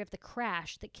anniversary of the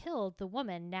crash that killed the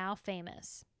woman now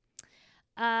famous.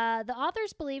 The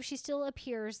authors believe she still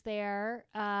appears there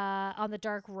on the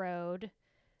dark road.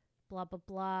 Blah, blah,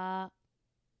 blah.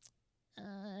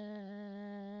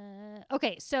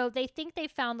 Okay, so they think they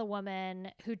found the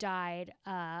woman who died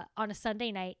on a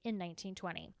Sunday night in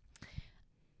 1920.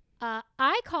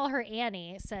 I call her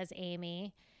Annie, says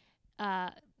Amy.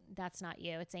 That's not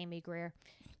you. It's Amy Greer.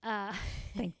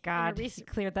 Thank God you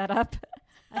cleared that up.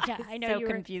 Yeah, I know so you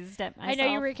were confused at myself. I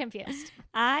know you were confused.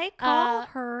 I call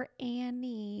her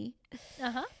Annie.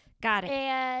 Uh-huh. Got it.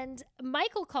 And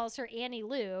Michael calls her Annie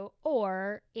Lou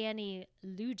or Annie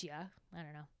Ludia. I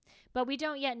don't know. But we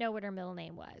don't yet know what her middle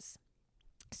name was.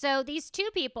 So these two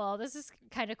people, this is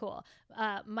kind of cool.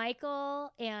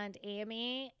 Michael and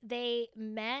Amy, they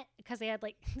met because they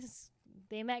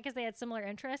had similar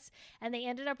interests, and they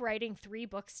ended up writing 3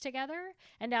 books together,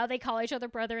 and now they call each other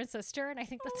brother and sister, and I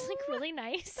think that's like really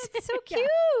nice. That's so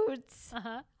cute.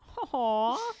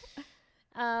 Uh-huh.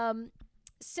 Aww.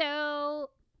 So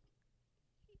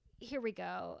here we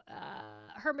go.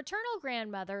 Her maternal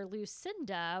grandmother,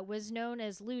 Lucinda, was known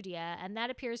as Ludia, and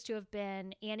that appears to have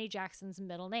been Annie Jackson's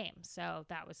middle name. So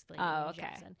that was Annie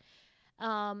Jackson.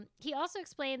 He also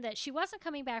explained that she wasn't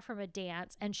coming back from a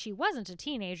dance, and she wasn't a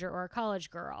teenager or a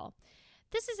college girl.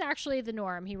 This is actually the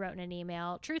norm, he wrote in an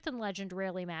email. Truth and legend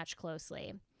rarely match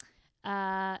closely.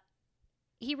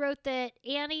 He wrote that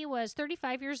Annie was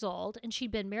 35 years old, and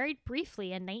she'd been married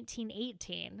briefly in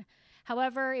 1918.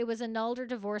 However, it was annulled or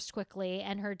divorced quickly,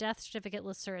 and her death certificate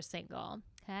lists her as single.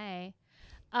 Hey.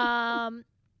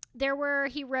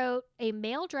 He wrote, a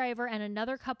male driver and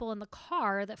another couple in the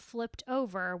car that flipped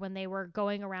over when they were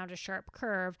going around a sharp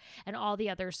curve, and all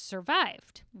the others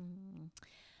survived.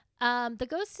 The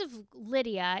ghost of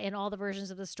Lydia, in all the versions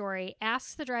of the story,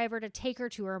 asks the driver to take her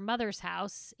to her mother's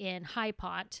house in High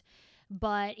Pont,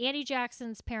 but Annie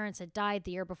Jackson's parents had died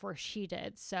the year before she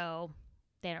did, so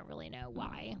they don't really know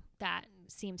why. That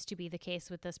seems to be the case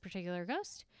with this particular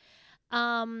ghost.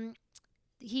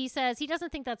 He says he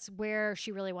doesn't think that's where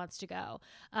she really wants to go.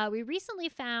 We recently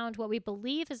found what we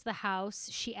believe is the house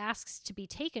she asks to be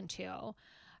taken to.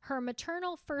 Her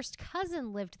maternal first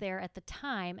cousin lived there at the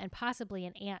time, and possibly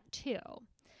an aunt too.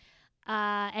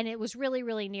 And it was really,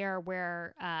 really near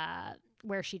where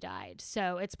she died.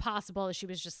 So it's possible that she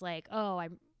was just like, oh,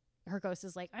 her ghost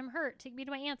is like, I'm hurt. Take me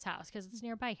to my aunt's house because it's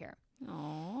nearby here.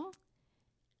 Aww.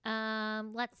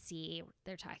 Let's see.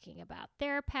 They're talking about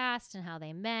their past and how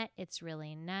they met. It's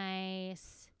really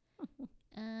nice.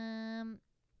 Hold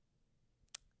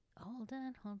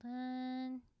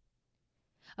on.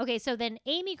 Okay, so then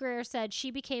Amy Greer said she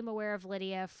became aware of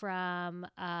Lydia from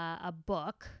a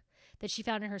book that she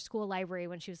found in her school library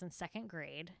when she was in 2nd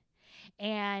grade.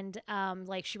 And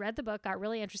like she read the book, got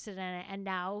really interested in it, and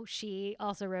now she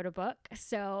also wrote a book.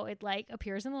 So it like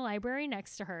appears in the library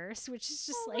next to hers, which is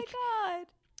just oh my God.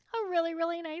 a really,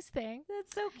 really nice thing.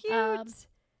 That's so cute.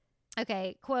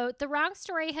 Okay, quote, the wrong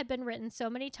story had been written so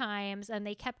many times and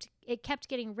it kept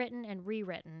getting written and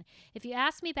rewritten. If you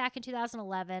asked me back in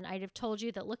 2011, I'd have told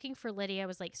you that looking for Lydia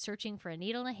was like searching for a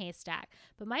needle in a haystack.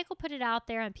 But Michael put it out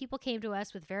there and people came to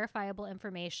us with verifiable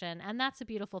information, and that's a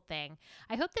beautiful thing.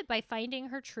 I hope that by finding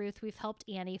her truth, we've helped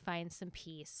Annie find some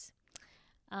peace.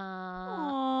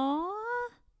 Aww.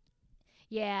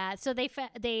 Yeah, so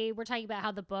they were talking about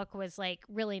how the book was like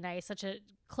really nice, such a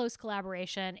close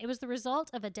collaboration. It was the result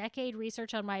of a decade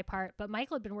research on my part, but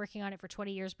Michael had been working on it for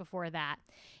 20 years before that.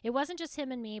 It wasn't just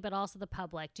him and me, but also the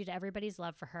public, due to everybody's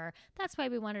love for her. That's why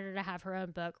we wanted her to have her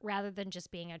own book rather than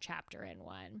just being a chapter in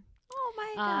one. Oh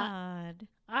my God.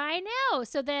 I know.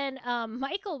 So then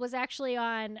Michael was actually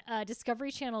on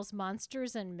Discovery Channel's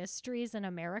Monsters and Mysteries in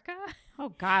America. Oh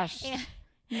gosh.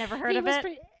 Never heard of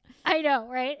it. I know,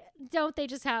 right? Don't they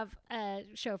just have a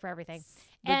show for everything?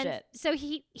 Legit. And so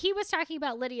he was talking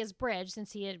about Lydia's Bridge,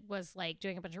 since he was like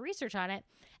doing a bunch of research on it.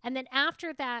 And then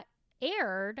after that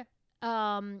aired,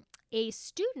 a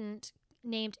student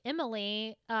named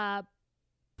Emily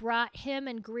brought him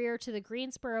and Greer to the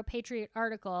Greensboro Patriot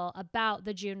article about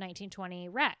the June 1920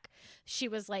 wreck. She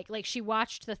was like she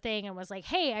watched the thing and was like,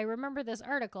 hey, I remember this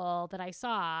article that I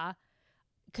saw.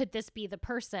 Could this be the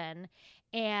person?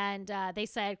 And they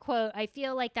said, quote, I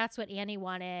feel like that's what Annie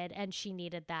wanted and she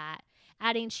needed that.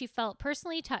 Adding, she felt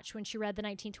personally touched when she read the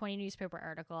 1920 newspaper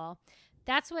article.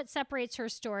 That's what separates her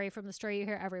story from the story you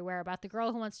hear everywhere about the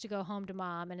girl who wants to go home to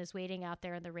mom and is waiting out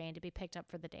there in the rain to be picked up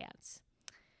for the dance.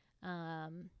 My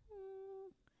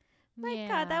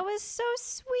God, that was so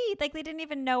sweet. Like they didn't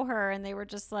even know her and they were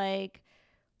just like,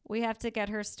 we have to get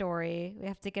her story. We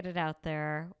have to get it out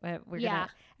there. We're gonna,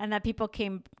 and that people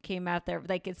came out there.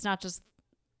 Like it's not just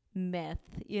myth,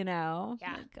 you know?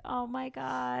 Yeah. Like, oh my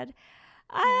God.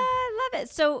 I love it.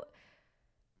 So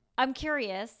I'm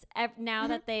curious now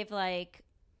that they've like,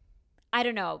 I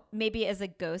don't know, maybe as a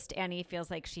ghost, Annie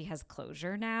feels like she has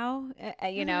closure now,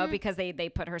 you know, because they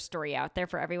put her story out there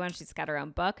for everyone. She's got her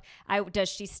own book. Does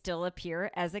she still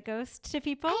appear as a ghost to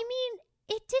people? I mean,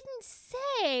 it didn't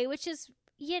say, which is,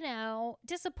 you know,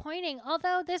 disappointing.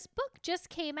 Although this book just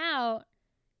came out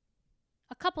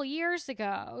a couple years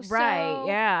ago. Right.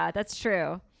 Yeah, that's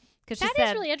true. Because that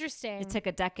is really interesting. It took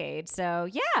a decade. So,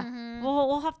 yeah.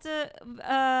 We'll have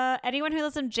to, anyone who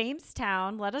lives in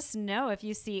Jamestown, let us know if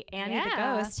you see Annie the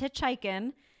ghost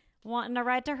hitchhiking, wanting to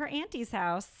ride to her auntie's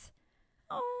house.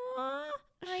 Oh,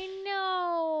 I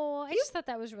know. I just thought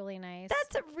that was really nice.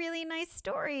 That's a really nice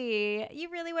story. You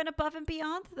really went above and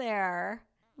beyond there.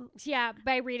 Yeah,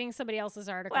 by reading somebody else's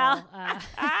article. Well,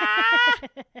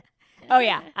 oh,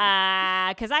 yeah.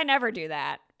 Because I never do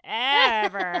that.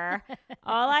 Ever.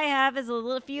 All I have is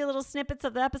a few little snippets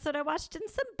of the episode I watched and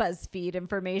some BuzzFeed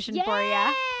information for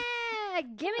you.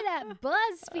 Give me that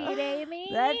BuzzFeed, Amy.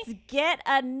 Let's get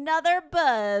another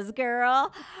buzz,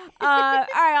 girl. All right,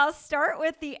 I'll start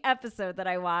with the episode that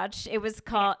I watched.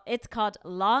 It's called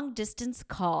Long Distance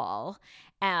Call.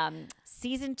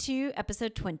 Season 2,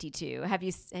 episode 22.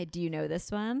 Do you know this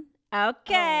one?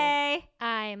 Okay. Oh,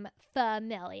 I'm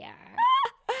familiar.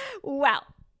 Well,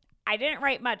 I didn't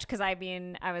write much because I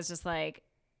was just like,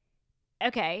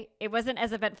 okay, it wasn't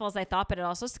as eventful as I thought, but it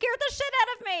also scared the shit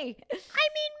out of me. I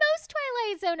mean, most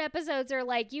Twilight Zone episodes are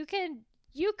like, you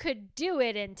could do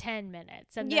it in 10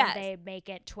 minutes and then they make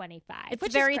it 25.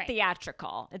 It's very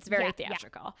theatrical. It's very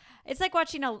theatrical. Yeah. It's like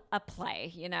watching a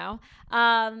play, you know?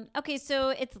 Okay, so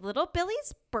it's little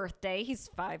Billy's birthday. He's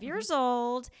 5 years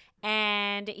old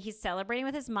and he's celebrating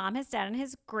with his mom, his dad, and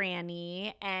his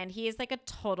granny. And he is like a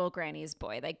total granny's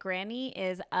boy. Like Granny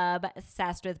is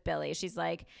obsessed with Billy. She's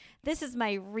like, this is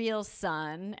my real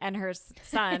son. And her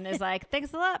son is like,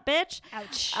 thanks a lot, bitch.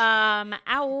 Ouch.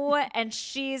 Ow. And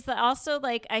she's also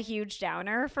like a huge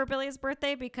downer for Billy's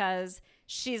birthday because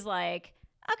she's like,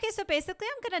 okay, so basically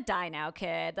I'm going to die now,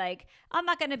 kid. Like, I'm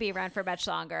not going to be around for much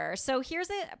longer. So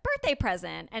here's a birthday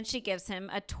present. And she gives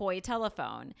him a toy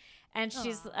telephone. And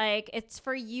she's like, it's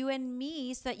for you and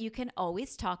me so that you can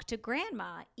always talk to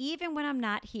grandma, even when I'm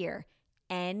not here,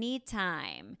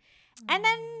 anytime. And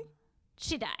then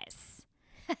she dies.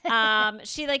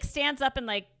 She like stands up and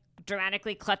like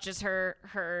dramatically clutches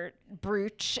her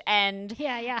brooch and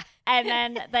yeah. And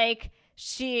then like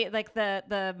she like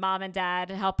the mom and dad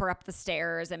help her up the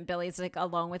stairs and Billy's like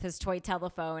alone with his toy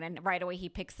telephone and right away he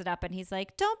picks it up and he's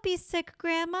like, "Don't be sick,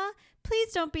 Grandma.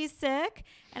 Please don't be sick."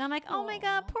 And I'm like, "Oh my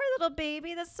God, poor little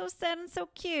baby. That's so sad and so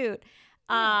cute."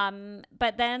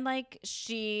 But then like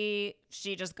she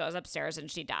just goes upstairs and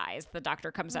she dies. The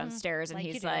doctor comes downstairs and Like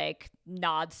he's like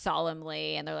nods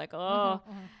solemnly and they're like, "Oh."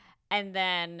 And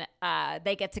then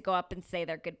they get to go up and say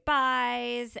their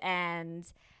goodbyes.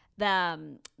 And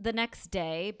the next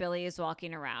day, Billy is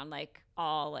walking around like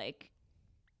all like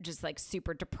just like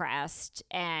super depressed.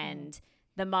 And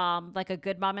the mom, like a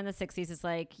good mom in the 60s, is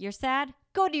like, "You're sad?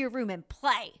 Go to your room and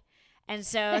play." And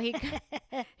so he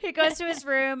goes to his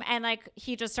room and like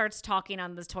he just starts talking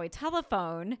on this toy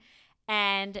telephone.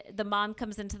 And the mom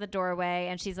comes into the doorway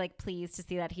and she's like pleased to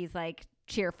see that he's like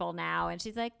cheerful now. And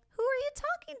she's like, "Who are you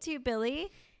talking to,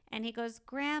 Billy?" And he goes,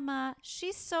 "Grandma,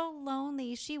 she's so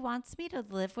lonely. She wants me to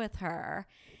live with her."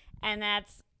 And I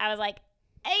was like,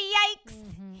 hey, yikes.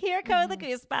 Here go the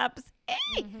goosebumps.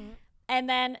 And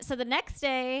then, so the next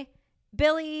day,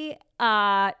 Billy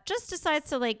just decides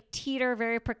to like teeter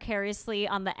very precariously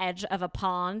on the edge of a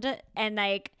pond. And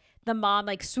like the mom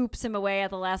like swoops him away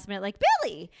at the last minute, like,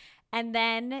 "Billy." And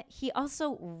then he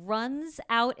also runs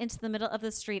out into the middle of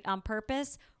the street on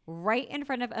purpose, right in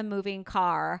front of a moving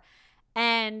car.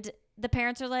 And the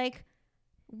parents are like,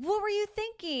 "What were you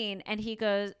thinking?" And he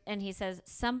goes and he says,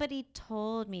 "Somebody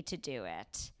told me to do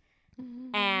it."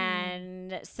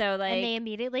 And so like, and they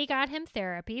immediately got him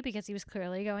therapy because he was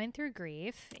clearly going through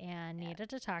grief and needed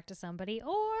to talk to somebody.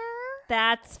 Or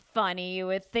that's funny. You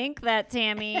would think that,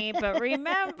 Tammy, but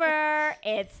remember,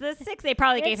 it's the 60s. They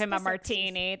probably gave him a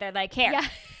martini. 60s. They're like, "Here,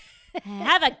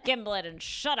 have a gimlet and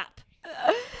shut up."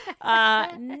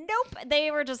 Nope.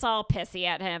 They were just all pissy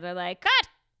at him. They're like, "God,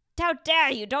 how dare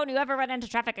you? Don't you ever run into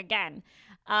traffic again."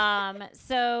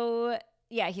 So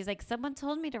yeah, he's like, "Someone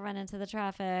told me to run into the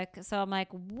traffic." So I'm like,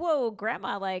 whoa,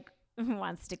 Grandma like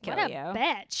wants to kill you. What a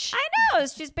bitch. I know.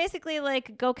 She's basically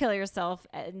like, "Go kill yourself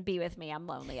and be with me. I'm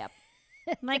lonely up."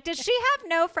 I'm like, does she have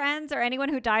no friends or anyone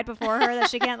who died before her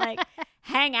that she can't like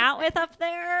hang out with up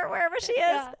there wherever she is?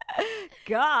 Yeah.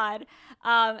 God.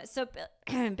 So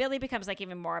Billy becomes like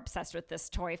even more obsessed with this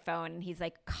toy phone and he's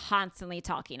like constantly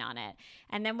talking on it.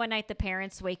 And then one night the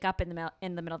parents wake up in the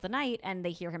middle of the night and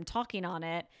they hear him talking on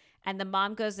it. And the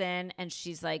mom goes in and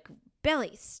she's like,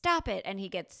 "Billy, stop it." And he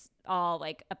gets all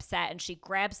like upset and she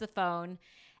grabs the phone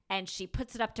and she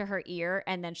puts it up to her ear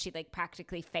and then she like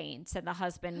practically faints. And the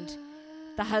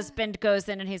husband goes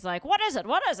in and he's like, "What is it?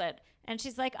 What is it?" And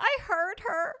she's like, "I heard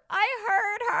her. I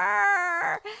heard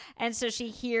her." And so she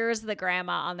hears the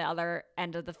grandma on the other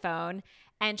end of the phone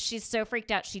and she's so freaked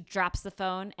out. She drops the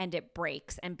phone and it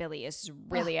breaks and Billy is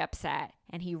really upset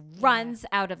and he runs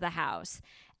out of the house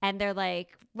and they're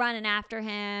like running after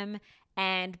him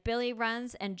and Billy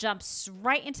runs and jumps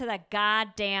right into that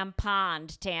goddamn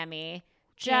pond, Tammy.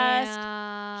 Just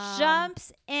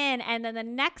jumps in. And then the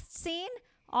next scene,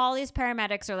 all these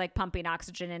paramedics are like pumping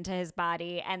oxygen into his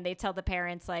body and they tell the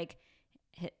parents like,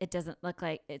 "It doesn't look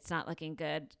like it's not looking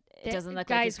good. It doesn't look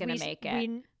like he's going to make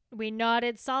it." We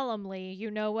nodded solemnly.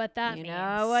 You know what that means. You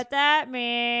know what that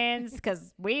means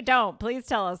because we don't. Please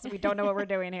tell us. We don't know what we're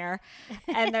doing here.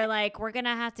 And they're like, "We're going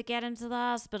to have to get him to the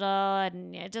hospital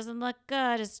and it doesn't look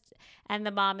good." And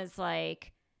the mom is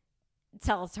like,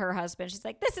 tells her husband, she's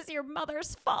like, "This is your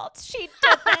mother's fault. She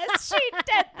did this. She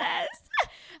did this."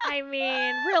 I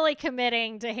mean, really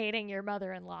committing to hating your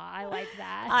mother-in-law. I like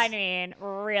that. I mean,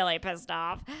 really pissed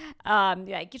off.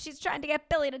 Like she's trying to get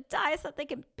Billy to die so that they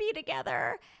can be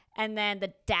together. And then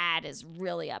the dad is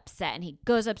really upset and he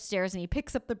goes upstairs and he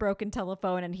picks up the broken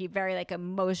telephone and he very like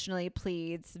emotionally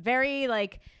pleads, very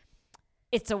like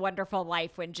It's a Wonderful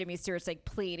Life when Jimmy Stewart's like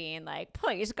pleading, like,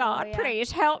 "Please God,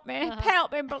 please help me,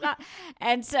 help me."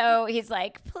 And so he's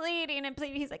like pleading and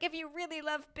pleading. He's like, "If you really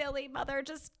love Billy, Mother,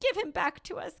 just give him back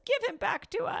to us. Give him back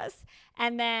to us."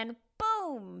 And then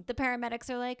boom, the paramedics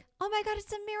are like, "Oh my God,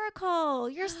 it's a miracle.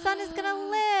 Your son is going to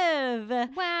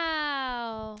live."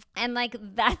 Wow. And like,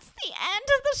 that's the end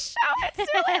of the show. It's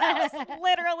really, that was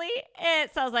literally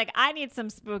it. So I was like, I need some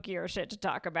spookier shit to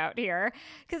talk about here.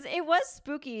 Because it was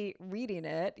spooky reading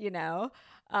it, you know?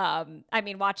 I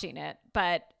mean, watching it.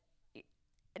 But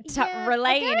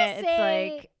relaying it, it's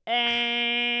like,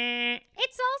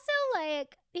 It's also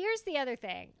like, here's the other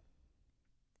thing.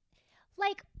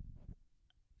 Like,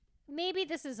 maybe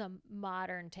this is a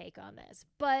modern take on this,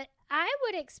 but I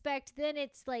would expect then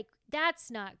it's like,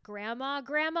 that's not grandma.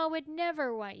 Grandma would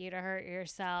never want you to hurt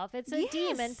yourself. It's a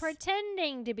demon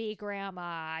pretending to be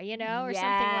grandma, or something like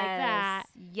that.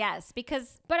 Yes,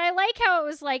 because... But I like how it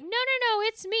was like, no,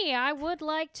 it's me. I would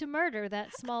like to murder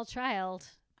that small child.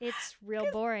 It's real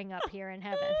boring up here in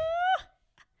heaven.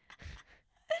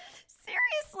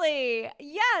 Seriously.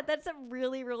 Yeah, that's a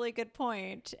really, really good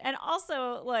point. And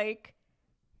also, like...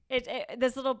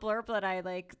 this little blurb that I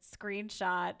like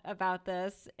screenshot about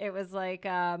this, it was like,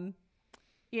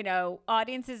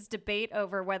 audiences debate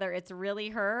over whether it's really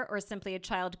her or simply a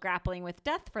child grappling with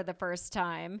death for the first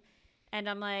time. And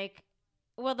I'm like,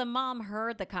 well, the mom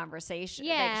heard the conversation.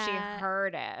 Yeah. Like, she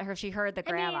heard it. She heard the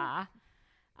grandma.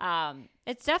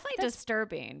 It's definitely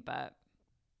disturbing, but...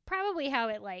 Probably how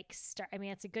it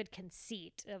it's a good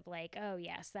conceit of like, oh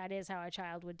yes, that is how a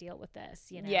child would deal with this,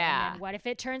 Yeah. And then what if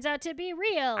it turns out to be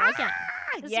real again?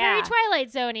 It's yeah. very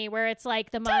Twilight Zone-y, where it's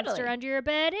like the monster under your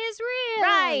bed is real.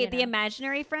 Right. The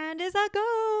imaginary friend is a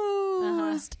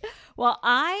ghost. Well,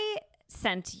 I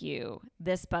sent you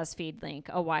this BuzzFeed link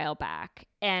a while back,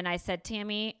 and I said,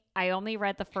 Tammy, I only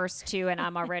read the first 2 and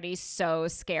I'm already so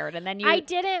scared. And then I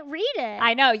didn't read it.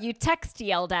 I know. You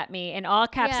yelled at me in all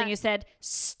caps and you said,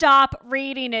 stop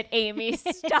reading it, Amy.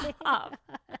 Stop.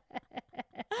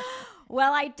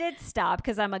 Well, I did stop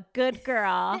because I'm a good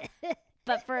girl.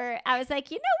 But I was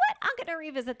like, you know what? I'm going to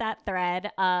revisit that thread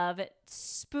of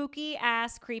spooky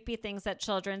ass, creepy things that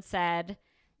children said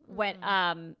when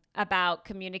about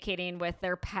communicating with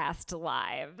their past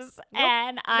lives.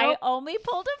 And I only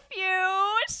pulled a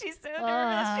few. She's so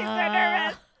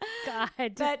nervous. God.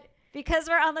 But because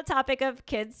we're on the topic of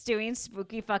kids doing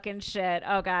spooky fucking shit,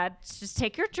 oh God, just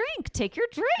take your drink. Okay.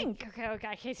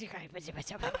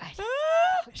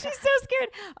 She's so scared.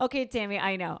 Okay, Tammy,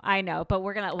 I know, but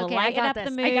we'll lighten up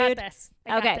the mood. I got this.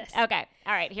 Okay.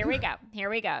 All right, here we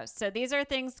go. So these are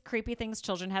creepy things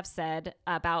children have said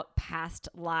about past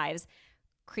lives.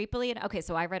 Creepily, okay,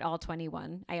 so I read all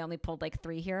 21. I only pulled like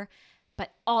 3 here,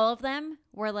 but all of them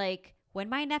were like, when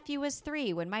my nephew was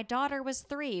 3, when my daughter was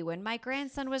 3, when my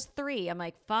grandson was 3. I'm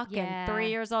like, fucking 3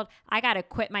 years old. I got to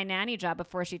quit my nanny job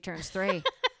before she turns 3.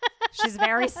 She's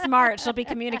very smart. She'll be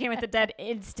communicating with the dead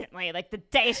instantly, like the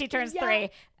day she turns 3.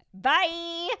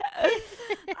 Bye.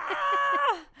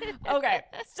 Okay.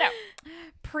 So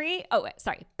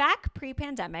back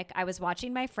pre-pandemic, I was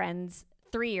watching my friend's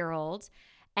 3-year-old,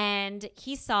 and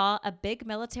he saw a big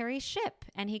military ship,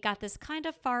 and he got this kind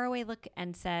of faraway look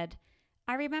and said,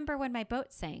 I remember when my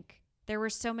boat sank. There were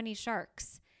so many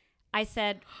sharks. I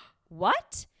said,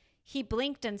 what? He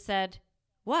blinked and said,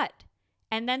 what?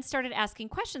 And then started asking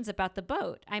questions about the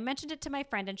boat. I mentioned it to my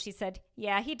friend, and she said,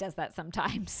 yeah, he does that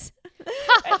sometimes.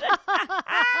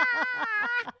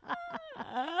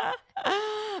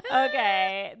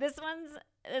 Okay, this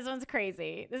one's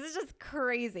crazy. This is just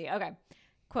crazy. Okay.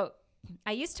 Quote,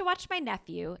 I used to watch my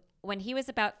nephew when he was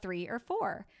about 3 or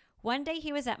 4. One day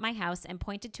he was at my house and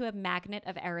pointed to a magnet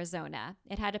of Arizona.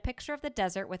 It had a picture of the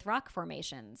desert with rock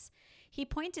formations. He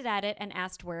pointed at it and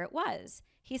asked where it was.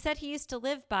 He said he used to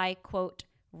live by, quote,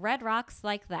 red rocks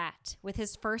like that with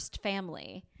his first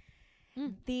family.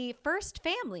 The first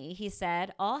family, he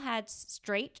said, all had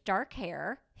straight dark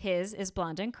hair. His is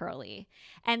blonde and curly.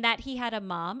 And that he had a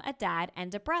mom, a dad,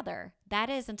 and a brother. That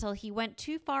is until he went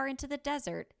too far into the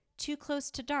desert, too close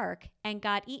to dark, and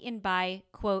got eaten by,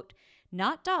 quote,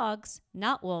 not dogs,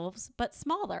 not wolves, but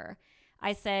smaller.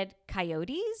 I said,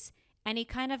 coyotes? And he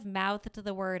kind of mouthed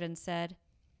the word and said,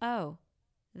 oh,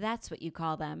 that's what you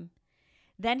call them.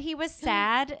 Then he was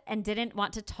sad and didn't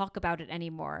want to talk about it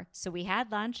anymore. So we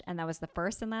had lunch, and that was the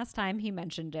first and last time he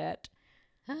mentioned it.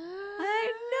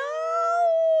 I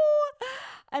know.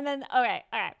 And then, okay,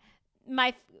 all right.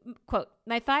 My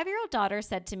 5-year-old daughter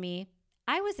said to me,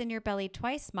 I was in your belly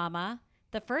twice, Mama.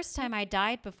 The first time I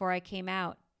died before I came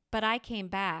out, but I came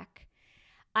back.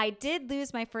 I did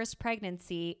lose my first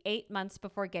pregnancy 8 months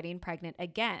before getting pregnant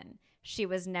again. She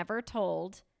was never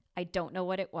told. I don't know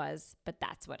what it was, but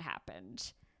that's what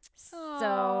happened.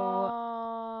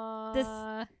 So this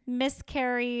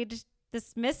miscarriage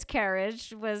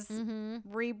was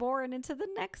reborn into the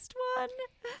next one.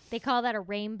 They call that a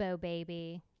rainbow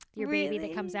baby. Your baby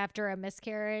that comes after a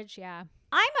miscarriage. Yeah.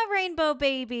 I'm a rainbow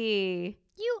baby.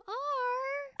 You are.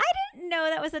 I didn't know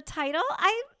that was a title.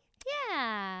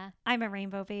 Yeah. I'm a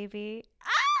rainbow baby.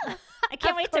 Ah! I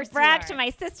can't wait to brag to my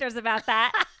sisters about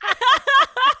that.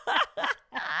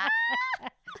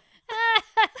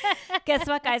 Guess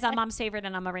what, guys? I'm mom's favorite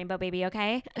and I'm a rainbow baby,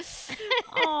 okay?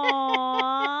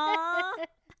 Aww.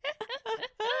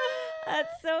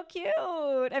 That's so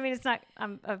cute. I mean, it's not,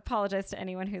 I apologize to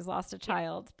anyone who's lost a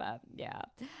child, but yeah.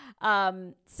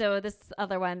 So this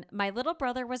other one, my little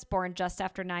brother was born just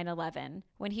after 9/11.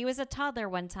 When he was a toddler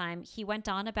one time, he went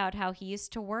on about how he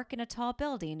used to work in a tall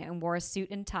building and wore a suit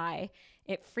and tie.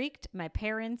 It freaked my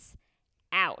parents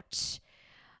out.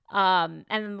 And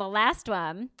then the last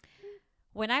one,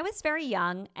 when I was very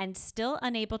young and still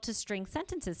unable to string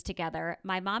sentences together,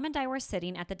 my mom and I were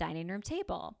sitting at the dining room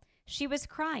table. She was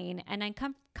crying, and I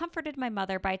comforted my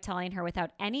mother by telling her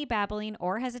without any babbling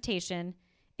or hesitation,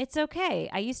 "It's okay.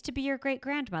 I used to be your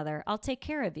great-grandmother. I'll take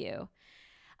care of you."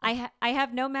 I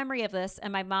have no memory of this,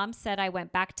 and my mom said I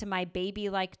went back to my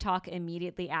baby-like talk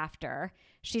immediately after.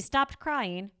 She stopped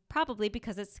crying, probably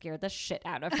because it scared the shit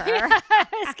out of her. I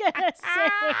was going to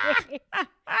say.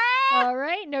 All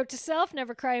right. Note to self,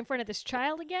 never cry in front of this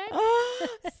child again.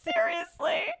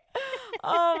 Seriously.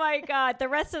 Oh my God. The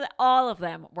rest of all of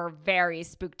them were very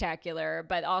spooktacular,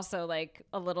 but also like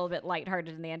a little bit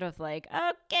lighthearted in the end with like,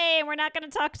 okay, we're not going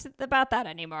to talk about that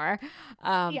anymore.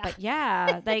 But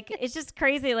yeah, like it's just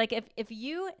crazy. Like if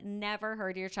you never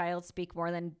heard your child speak more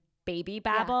than baby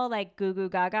babble, like goo goo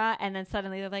gaga, and then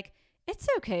suddenly they're like, "It's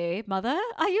okay, mother.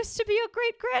 I used to be your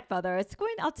great grandmother.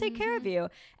 I'll take care of you."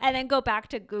 And then go back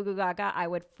to goo goo gaga, I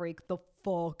would freak the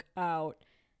fuck out.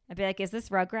 I'd be like, "Is this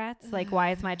Rugrats? Like,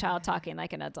 why is my child talking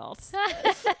like an adult?"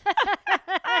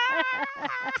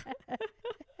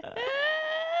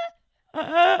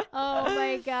 Oh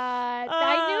my God.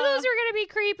 I knew those were going to be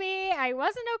creepy. I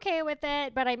wasn't okay with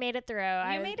it, but I made it through.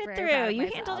 You made it through. You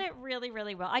handled it really,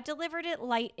 really well. I delivered it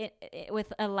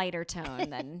with a lighter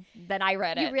tone than I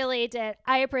read it. You really did.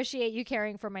 I appreciate you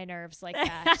caring for my nerves like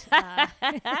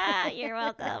that. You're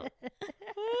welcome.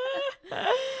 Well,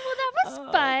 that was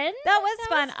fun. That was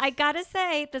fun. I gotta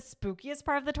say, the spookiest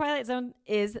part of the Twilight Zone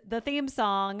is the theme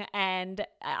song, and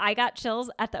I got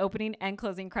chills at the opening and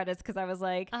closing credits because I was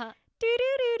like, and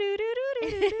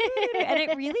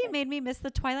it really made me miss the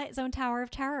Twilight Zone Tower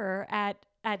of Terror at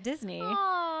Disney.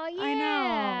 Oh, yeah. I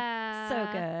know. So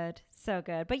good. So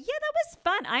good. But yeah, that was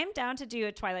fun. I'm down to do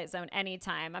a Twilight Zone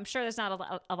anytime. I'm sure there's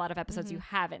not a lot of episodes you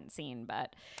haven't seen,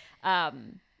 but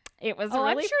it was really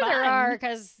I'm sure fun. there are,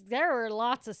 because there were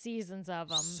lots of seasons of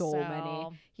them. So many.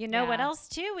 You know what else,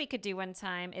 too, we could do one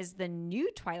time is the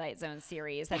new Twilight Zone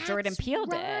series that Jordan Peele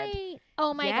did.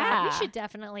 Oh, my God. We should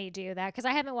definitely do that, because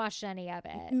I haven't watched any of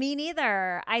it. Me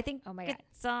neither. I think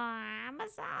it's on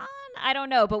Amazon. I don't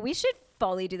know, but we should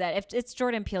fully do that. If it's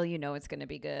Jordan Peele, you know it's going to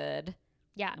be good.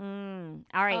 Yeah.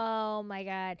 All right. Oh my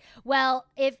God. Well,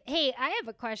 I have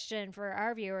a question for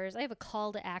our viewers. I have a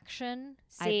call to action.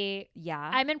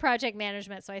 I'm in project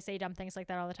management, so I say dumb things like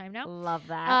that all the time now. Love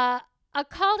that. A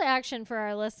call to action for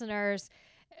our listeners.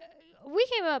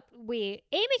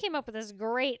 Amy came up with this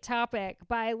great topic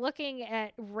by looking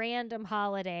at random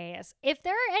holidays. If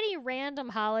there are any random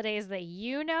holidays that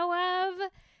you know of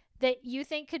that you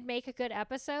think could make a good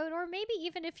episode, or maybe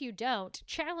even if you don't,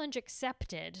 challenge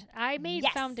accepted. I made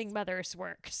Founding Mothers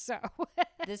work, so.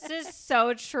 This is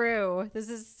so true. This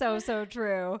is so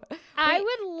true. I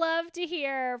would love to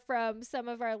hear from some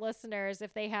of our listeners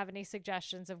if they have any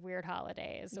suggestions of weird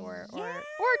holidays or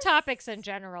topics in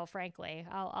general, frankly.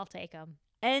 I'll take them.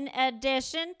 In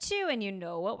addition to, and you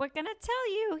know what we're going to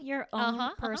tell you, your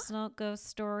own personal ghost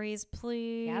stories,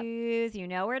 please. Yep. You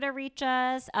know where to reach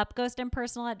us,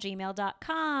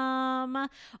 upghostandpersonal@gmail.com,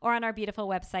 or on our beautiful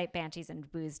website,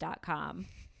 bansheesandbooze.com.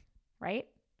 Right?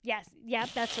 Yes. Yep,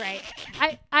 that's right.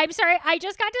 I'm sorry. I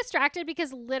just got distracted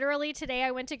because literally today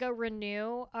I went to go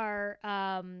renew our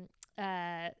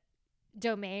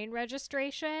domain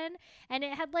registration, and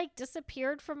it had like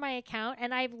disappeared from my account,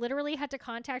 and I've literally had to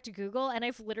contact Google, and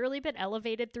I've literally been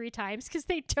elevated 3 times because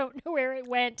they don't know where it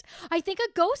went. I think a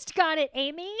ghost got it,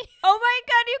 Amy. Oh my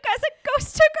God, you guys, a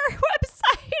ghost took our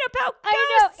website about ghosts.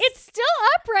 I know, it's still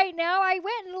up right now. I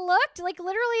went and looked, like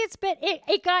literally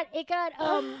it got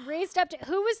raised up to,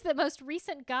 who was the most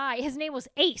recent guy? His name was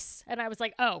Ace, and I was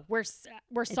like, oh, we're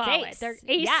solid. Ace. Ace.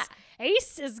 Yeah.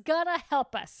 Ace is gonna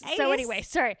help us. Ace. So anyway,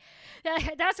 sorry.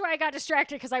 That's why I got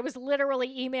distracted, because I was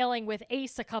literally emailing with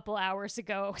Ace a couple hours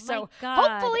ago. So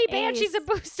hopefully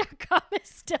bansheesandbooze.com is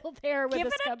still there with us. Give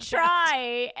it a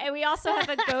try. And we also have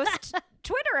a ghost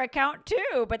Twitter account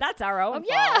too, but that's our own fault.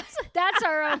 Yeah, that's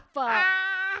our own fault.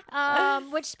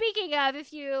 Which, speaking of,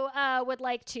 if you would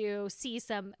like to see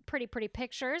some pretty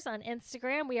pictures on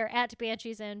Instagram, we are at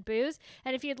Banshees and Booze.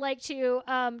 And if you'd like to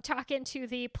talk into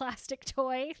the plastic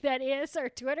toy that is our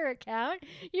Twitter account,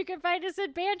 you can find us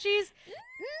at Banshees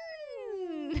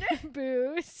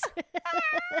Booze.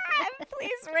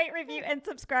 Please rate, review, and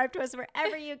subscribe to us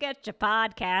wherever you get your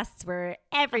podcasts. We're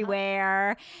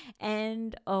everywhere.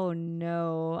 And oh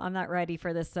no, I'm not ready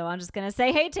for this, so I'm just gonna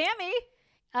say, hey Tammy.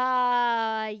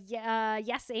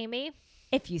 Yes, Amy.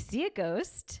 If you see a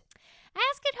ghost,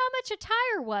 ask it how much a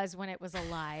tire was when it was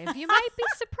alive. You might be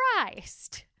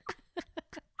surprised.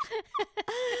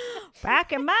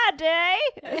 Back in my day.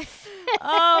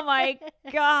 Oh my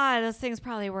God. Those things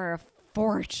probably were a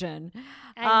fortune.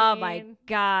 Oh my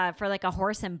God. For like a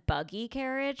horse and buggy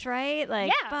carriage, right?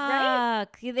 Like, yeah,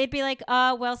 fuck. Right? They'd be like,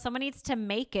 well, someone needs to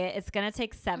make it. It's going to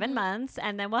take 7 months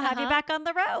and then we'll have you back on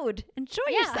the road. Enjoy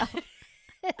yourself.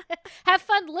 Have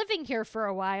fun living here for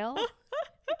a while.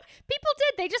 People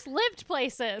did. They just lived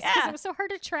places because it was so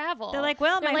hard to travel. They're like,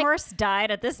 well, my horse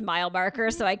died at this mile marker,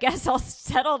 so I guess I'll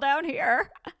settle down here.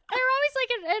 They're always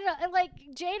like in like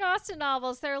Jane Austen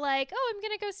novels. They're like, oh, I'm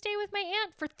going to go stay with my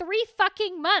aunt for 3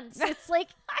 fucking months. It's like,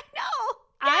 I know.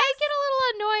 Yes. I get a little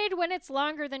annoyed when it's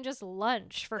longer than just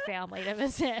lunch for family to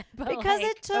visit. But because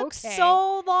it took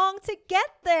so long to get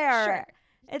there. Sure.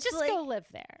 It's just like, go live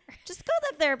there. Just go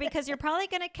live there because you're probably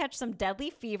going to catch some deadly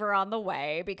fever on the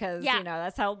way because, you know,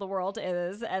 that's how the world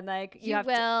is. And like,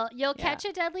 you'll catch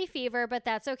a deadly fever, but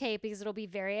that's okay because it'll be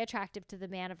very attractive to the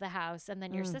man of the house. And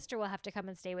then your sister will have to come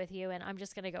and stay with you. And I'm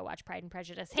just going to go watch Pride and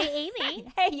Prejudice. Hey,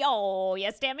 Amy. Hey, yo.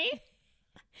 Yes, Tammy.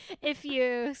 If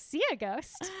you see a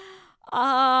ghost,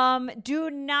 do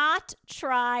not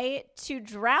try to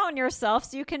drown yourself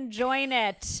so you can join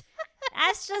it.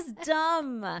 That's just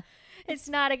dumb. It's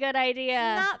not a good idea.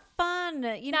 It's not fun.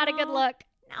 Not a good look.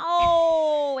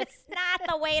 No, it's not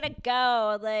the way to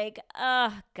go. Like,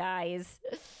 guys.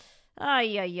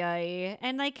 Ay.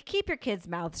 And like, keep your kids'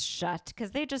 mouths shut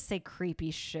because they just say creepy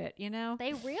shit, you know?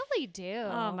 They really do.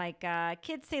 Oh my God.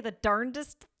 Kids say the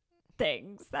darndest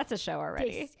things. That's a show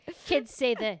already. Kids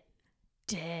say the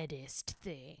deadest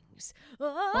things.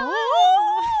 Oh,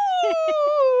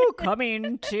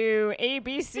 coming to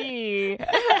ABC.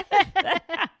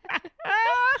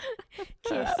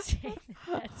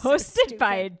 Hosted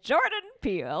by Jordan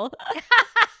Peele.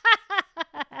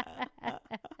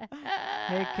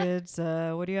 Hey kids,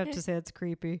 what do you have to say that's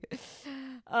creepy?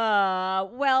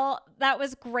 Well, that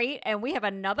was great, and we have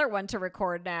another one to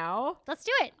record now. Let's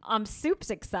do it. I'm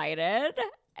super excited,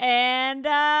 and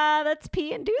let's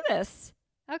pee and do this.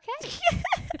 Okay.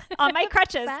 On my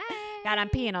crutches. Bye. God, I'm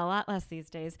peeing a lot less these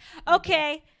days.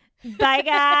 Okay. Bye,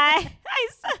 guys.